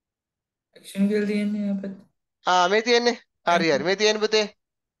 ඇක්ෂන් කියලා තියෙන්නේ අපිට. මේ තියෙන්නේ. හරි මේ තියෙන්නේ පුතේ.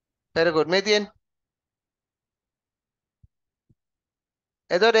 very good මේ තියෙන්නේ.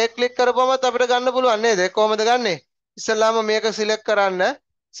 එතකොට ඒක ක්ලික් කරපුවම අපිට ගන්න පුළුවන් නේද? ඒක කොහොමද ගන්නෙ? ඉස්සෙල්ලාම මේක සිලෙක්ට් කරන්න.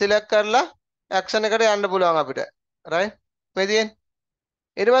 සිලෙක්ට් කරලා ඇක්ෂන් එකට යන්න පුළුවන් අපිට. right? මේ තියෙන්නේ.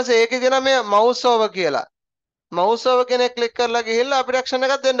 ඊට පස්සේ ඒකේ දෙනවා මේ mouse over කියලා. mouse over කියන එක ක්ලික් කරලා ගිහිල්ලා අපිට action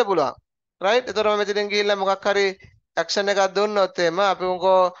එකක් දෙන්න පුළුවන්. right? එතකොට මෙතනින් ගිහිල්ලා මොකක් හරි action එකක් දුන්නොත් එහෙම අපි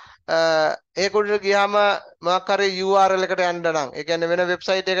මොකෝ ඒක උඩට ගියාම මොකක් හරි URL එකට යන්න නම්, ඒ කියන්නේ වෙන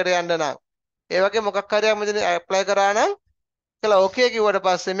වෙබ්සයිට් එකකට යන්න නම්, ඒ වගේ මොකක් හරියක් මෙතන ඇප්ලයි කරා නම් කියලා ඕකේ කිව්වට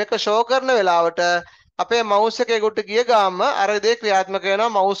පස්සේ මේක ෂෝ කරන වෙලාවට අපේ mouse එකේ උඩට ගිය ගාම අර දේ ක්‍රියාත්මක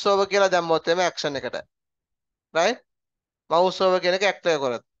වෙනවා mouse over කියලා දැම්මොත් එimhe action එකට. right? mouse over කියන එක ඇප්ලයි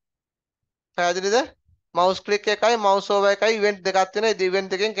කරොත්. පැහැදිලිද? mouse click එකයි mouse over එකයි event දෙකක් තියෙනවා. ඒ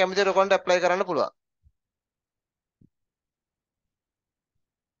event දෙකෙන් කැමති රොකන්ට ඇප්ලයි කරන්න පුළුවන්.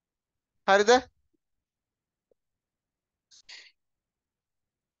 හරිද?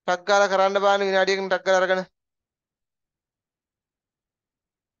 ටක් ගාලා කරන්න බෑනේ විනාඩියකින් ටක් ගාලා අරගෙන.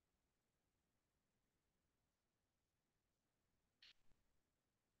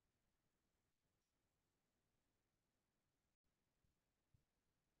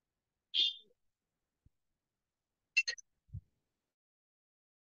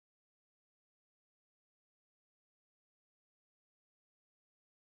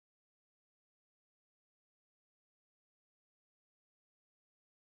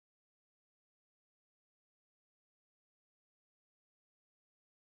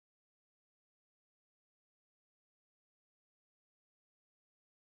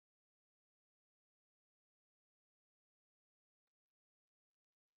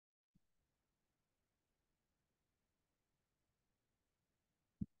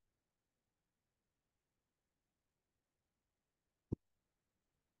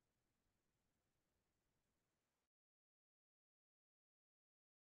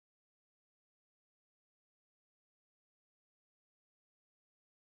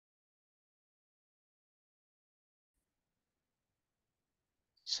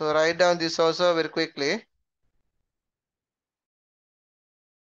 So write down this also very quickly.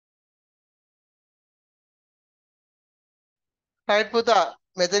 right පුතා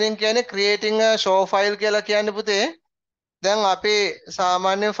මෙතනින් කියන්නේ creating a show file කියලා කියන්නේ පුතේ දැන් අපි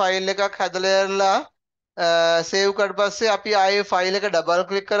සාමාන්‍ය ෆයිල් එකක් හදලා ඉවරලා සේව් කරලා පස්සේ අපි ආයේ ෆයිල් එක ඩබල්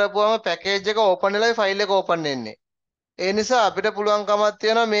ක්ලික් කරපුවම පැකේජ් එක ඕපන් වෙලායි ෆයිල් එක ඕපන් වෙන්නේ. ඒ නිසා අපිට පුළුවන්කමක්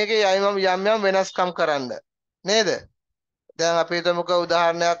තියෙනවා මේකේ යම් යම් වෙනස්කම් කරන්න. නේද? දැන් අපි හිතමුකෝ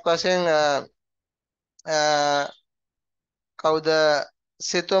උදාහරණයක් වශයෙන් කවුද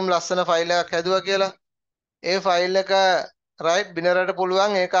සිතුම් ලස්සන ෆයිල් එකක් හැදුවා කියලා. ඒ ෆයිල් එක රයිට් බිනරට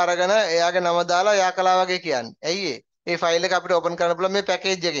පුළුවන් ඒක අරගෙන එයාගේ නම දාලා එයා කළා වගේ කියන්නේ. ඇයි ඒ ෆයිල් එක අපිට ඕපන් කරන්න පුළුවන් මේ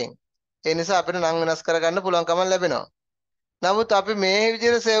පැකේජ් එකෙන්. ඒ නිසා අපිට නම් වෙනස් කරගන්න පුළුවන්කම ලැබෙනවා. නමුත් අපි මේ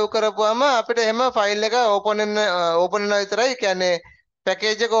විදිහට සේව් කරපුවාම අපිට එහෙම ෆයිල් එක ඕපන් වෙන විතරයි කියන්නේ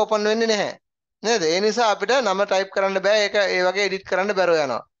පැකේජ් එක ඕපන් වෙන්නේ නැහැ. නේද? ඒ නිසා අපිට නම ටයිප් කරන්න බෑ. ඒක ඒ වගේ එඩිට් කරන්න බැරුව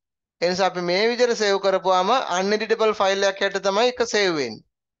යනවා. ඒ නිසා අපි මේ විදිහට සේව් කරපුවාම uneditable ෆයිල් එකක් හැට තමයි ඒක සේව් වෙන්නේ.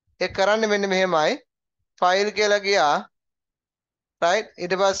 ඒක කරන්නේ මෙන්න මෙහෙමයි. ෆයිල් කියලා ගියා right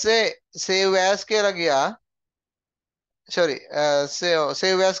ඊට පස්සේ save as කියලා ගියා sorry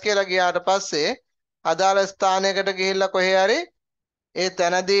save as කියලා ගියාට පස්සේ අදාළ ස්ථානයකට ගිහිල්ලා කොහේ හරි ඒ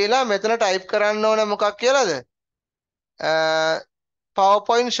තැන දීලා මෙතන ටයිප් කරන්න ඕන මොකක් කියලාද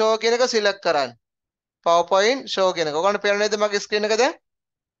PowerPoint show කියන එක සිලෙක්ට් කරන්න PowerPoint show කියන එක. ඔයගොල්ලන්ට පේන්නේ නැද්ද මගේ ස්ක්‍රීන් එක දැන්?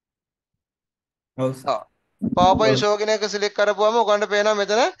 ඔව් සර්. PowerPoint show කියන එක සිලෙක්ට් කරපුවම ඔයගොල්ලන්ට පේනවා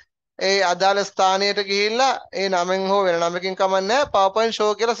මෙතන ඒ අදාළ ස්ථානයට ගිහිල්ලා ඒ නමෙන් හෝ වෙන නමකින් කමන්නේ PowerPoint show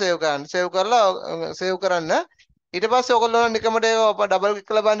කියලා සේව් කරන්න. සේව් කරලා සේව් කරන්න. ඊට පස්සේ ඔයගොල්ලෝ නිකමට ඒක ඩබල් ක්ලික්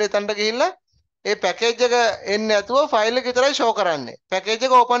කරලා බලන්න එතනට ගිහිල්ලා ඒ පැකේජ් එක එන්නේ නැතුව ෆයිල් එක විතරයි ෂෝ කරන්නේ. පැකේජ්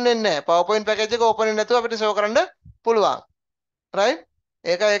එක ඕපන් වෙන්නේ නැහැ. PowerPoint පැකේජ් එක ඕපන් වෙන්නේ නැතුව අපිට ෂෝ කරන්න පුළුවන්. right?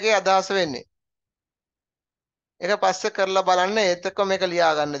 ඒකයි ඒකේ අදහස වෙන්නේ. ඒක පස්සේ කරලා බලන්න ඒත් එක්ක මේක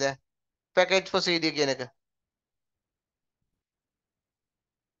ලියා ගන්න දැන්. package for CD කියන එක.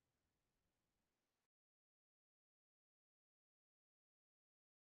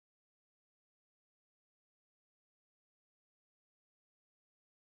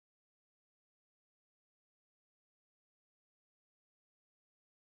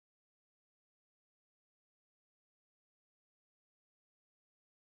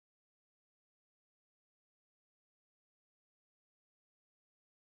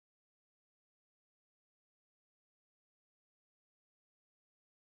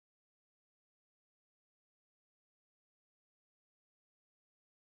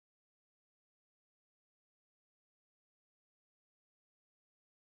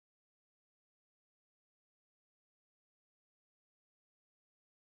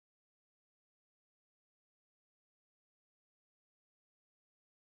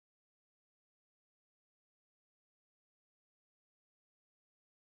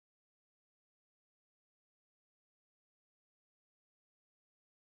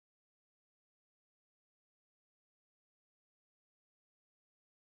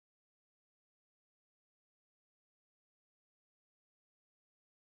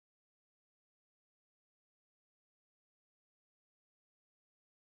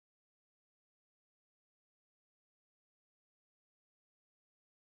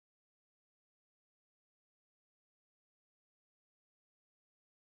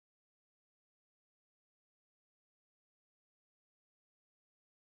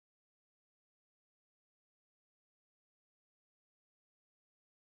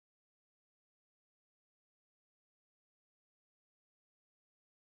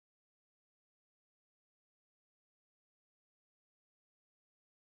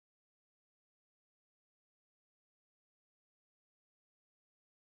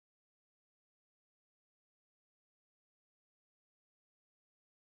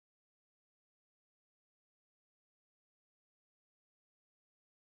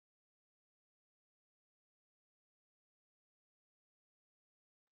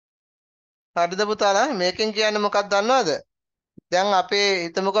 හරිද පුතාලා? මේකෙන් කියන්නේ මොකක්ද දන්නවද? දැන් අපේ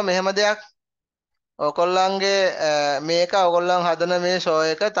හිතමුකෝ මෙහෙම දෙයක්. ඔයගොල්ලන්ගේ මේක ඔයගොල්ලන් හදන මේ ෂෝ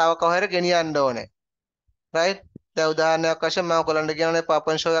එක තව කොහේර ගෙනියන්න ඕනේ. රයිට්? දැන් උදාහරණයක් වශයෙන් මම ඔයගොල්ලන්ට කියනනේ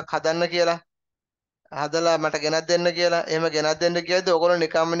පපන් ෂෝ එකක් හදන්න කියලා. හදලා මට ගෙනත් දෙන්න කියලා. එහෙම ගෙනත් දෙන්න කියද්දි ඔයගොල්ලෝ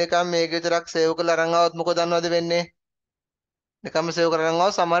නිකම් මේක විතරක් සේව් කරලා අරන් ආවොත් මොකද දන්නවද වෙන්නේ? නිකම්ම සේව් කරගෙන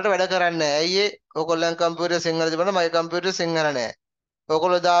ආව සමහරට වැඩ කරන්නේ නැහැ. ඇයි ඒ? ඔයගොල්ලන් කම්පියුටර් සිංහල තිබුණා මගේ කම්පියුටර් සිංහල නැහැ.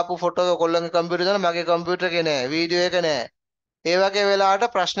 ඔයගොල්ලෝ දාපු ෆොටෝ ඔයගොල්ලන්ගේ කම්පියුටර් දාන මගේ කම්පියුටර් එකේ නැහැ. වීඩියෝ එක නැහැ. ඒ වගේ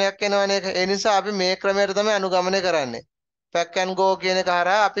වෙලාවට ප්‍රශ්නයක් එනවනේ. ඒ නිසා අපි මේ ක්‍රමයට තමයි අනුගමනය කරන්නේ. pack and go කියන එක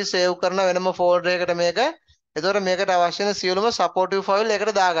හරහා අපි සේව් කරන වෙනම ෆෝල්ඩර් එකකට මේක. එතකොට මේකට අවශ්‍ය වෙන සියලුම සපෝටිව් ෆයිල්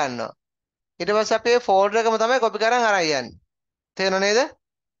එකට දා ගන්නවා. ඊට පස්සේ අපි මේ ෆෝල්ඩර් එකම තමයි කොපි කරන් අරන් යන්නේ. තේරෙනව නේද?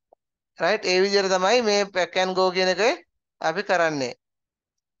 රයිට් ඒ විදිහට තමයි මේ pack and go කියන එක අපි කරන්නේ.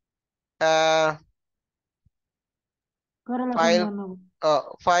 කරලා ෆයිල් පෙන්නන්නකෝ.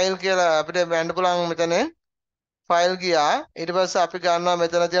 ෆයිල් කියලා අපිට යන්න පුළුවන් මෙතන ෆයිල් ගියා ඊට පස්සේ අපි ගන්නවා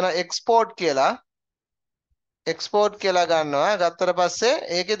මෙතන තියෙන එක්ස්පෝර්ට් කියලා ගන්නවා ගත්තට පස්සේ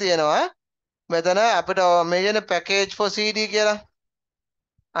ඒකේ තියෙනවා මෙතන අපිට මේ කියන පැකේජ් for CD කියලා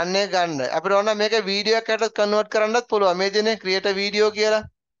අන්නේ ගන්න අපිට ඕන මේක වීඩියෝ එකකට කන්වර්ට් කරන්නත් පුළුවන් මේ දෙනේ ක්‍රියේට් a වීඩියෝ කියලා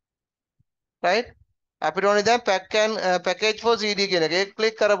රයිට් අපිට ඕනේ දැන් පැකේජ් for CD කියන එක ඒක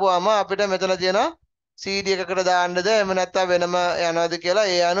ක්ලික් කරපුවාම අපිට මෙතන තියෙනවා CD එකකට දාන්නද එහෙම නැත්නම් වෙනම යනවාද කියලා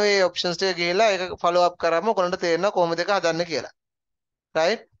ඒ අනුව ඒ ඔප්ෂන්ස් ටික ගිහිල්ලා ඒක ෆලෝ අප් කරාම ඔයගොල්ලන්ට තේරෙනවා කොහොමද ඒක හදන්න කියලා.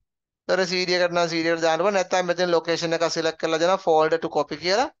 රයිට්? ඒතර CD එකට නම් CD එකට දාන්න බෑ නැත්නම් මෙතන ලොකේෂන් එක සිලෙක්ට් කරලා දෙනවා folder to copy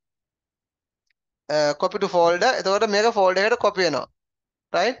කියලා. copy to folder. එතකොට මේක folder එකට copy වෙනවා.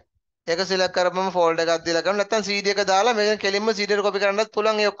 රයිට්? ඒක සිලෙක්ට් කරපුවම folder එකක් දීලා කරනවා නැත්නම් CD එක දාලා මේක කෙලින්ම CD එකට copy කරන්නත්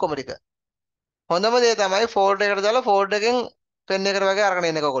පුළුවන් ඒ ඔක්කොම ටික. හොඳම දේ තමයි folder එකට දාලා folder එකෙන් pen එකට වගේ අරගෙන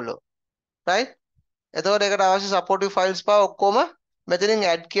එන්න ඔයගොල්ලෝ. රයිට්? එතකොට ඒකට අවශ්‍ය සපෝටිව් ෆයිල්ස් පා ඔක්කොම මෙතනින්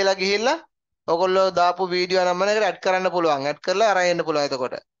ඇඩ් කියලා ගිහිල්ලා ඔයගොල්ලෝ දාපු වීඩියෝ නම් එකට ඇඩ් කරන්න පුළුවන්. ඇඩ් කරලා අරන් එන්න පුළුවන්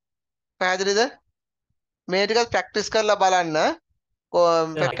එතකොට. පැහැදිලිද? මේ ටිකත් ප්‍රැක්ටිස් කරලා බලන්න.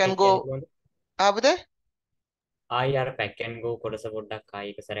 pack and go ආපුද? ආයි අර pack and go කොටස පොඩ්ඩක්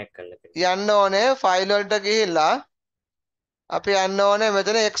ආයි එක සැරයක් කරලා බලන්න. යන්න ඕනේ ෆයිල් වලට ගිහිල්ලා අපි යන්න ඕනේ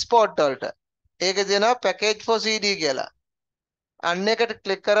මෙතන එක්ස්පෝර්ට් වලට. ඒකේ තියෙනවා package for CD කියලා. අන්න එකට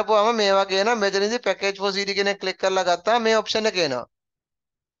ක්ලික් කරපුවම මේ වගේ එනවා මෙතනදී package for CD කියන එක ක්ලික් කරලා ගත්තාම මේ ඔප්ෂන් එක එනවා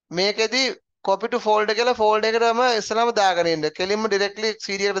මේකෙදි copy to folder කියලා folder එකටම ඉස්සලම දාගෙන ඉන්න කෙලින්ම directly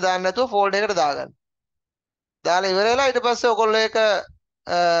CD එකට දාන්න නැතුව folder එකට දාගන්න දාලා ඉවර වෙලා ඊට පස්සේ ඔයගොල්ලෝ ඒක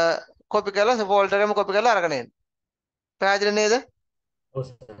copy කරලා folder එකම copy කරලා අරගෙන එන්න පැහැදිලි නේද ඔව්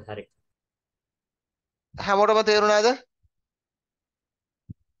සර් හරි හැමෝටම තේරුණාද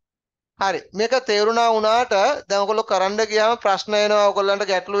හරි මේක තේරුණා වුණාට දැන් ඔයගොල්ලෝ කරන්න ගියාම ප්‍රශ්න එනවා ඔයගොල්ලන්ට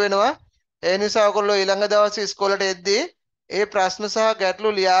ගැටලු වෙනවා ඒ නිසා ඔයගොල්ලෝ ඊළඟ දවසේ ඉස්කෝලේට එද්දී ඒ ප්‍රශ්න සහ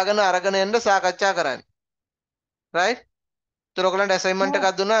ගැටලු ලියාගෙන අරගෙන එන්න සාකච්ඡා කරන්න රයිට් ඒතර ඔයගොල්ලන්ට අසයින්මන්ට් එකක්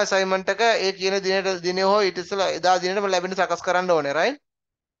දුන්නා අසයින්මන්ට් එක ඒ කියන දිනේ හෝ ඊට ඉස්සෙල්ලා එදා දිනෙටම ලැබෙන සකස් කරන්න ඕනේ රයිට්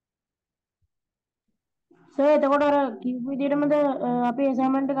සර් එතකොට අර කිව්ව විදිහටමද අපි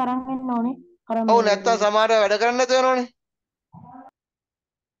අසයින්මන්ට් එක අරන් එන්න ඕනේ. ඔව් නැත්තම් සමහරව වැඩ කරන්න නැතුව යනවනේ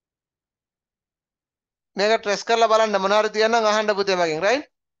මේක ට්‍රෙස් කරලා බලන්න මොනවාරි තියන්නම් අහන්න පුතේ මගෙන් රයිට්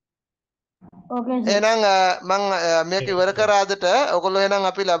ඕකේ සර්. එහෙනම් මම මේක ඉවර කර අදට ඔයගොල්ලෝ එහෙනම්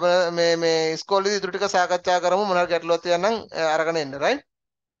අපි මේ ඉස්කෝලේදී ඉතුරු ටික සාකච්ඡා කරමු මොනවාරි ගැටලුවක් තියන්නම් අරගෙන එන්න රයිට්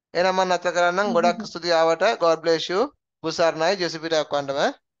එහෙනම් මම නැවත කරන්නම් ගොඩක් ස්තුතියි ආවට God bless you බුසාරණයි ජෙසිපිට අක්වන්නම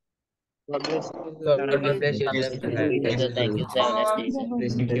God bless God bless you, sir. you. Thank you, sir. Have a nice day, sir.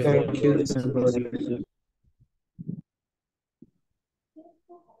 Thank you. Thank you. Thank you.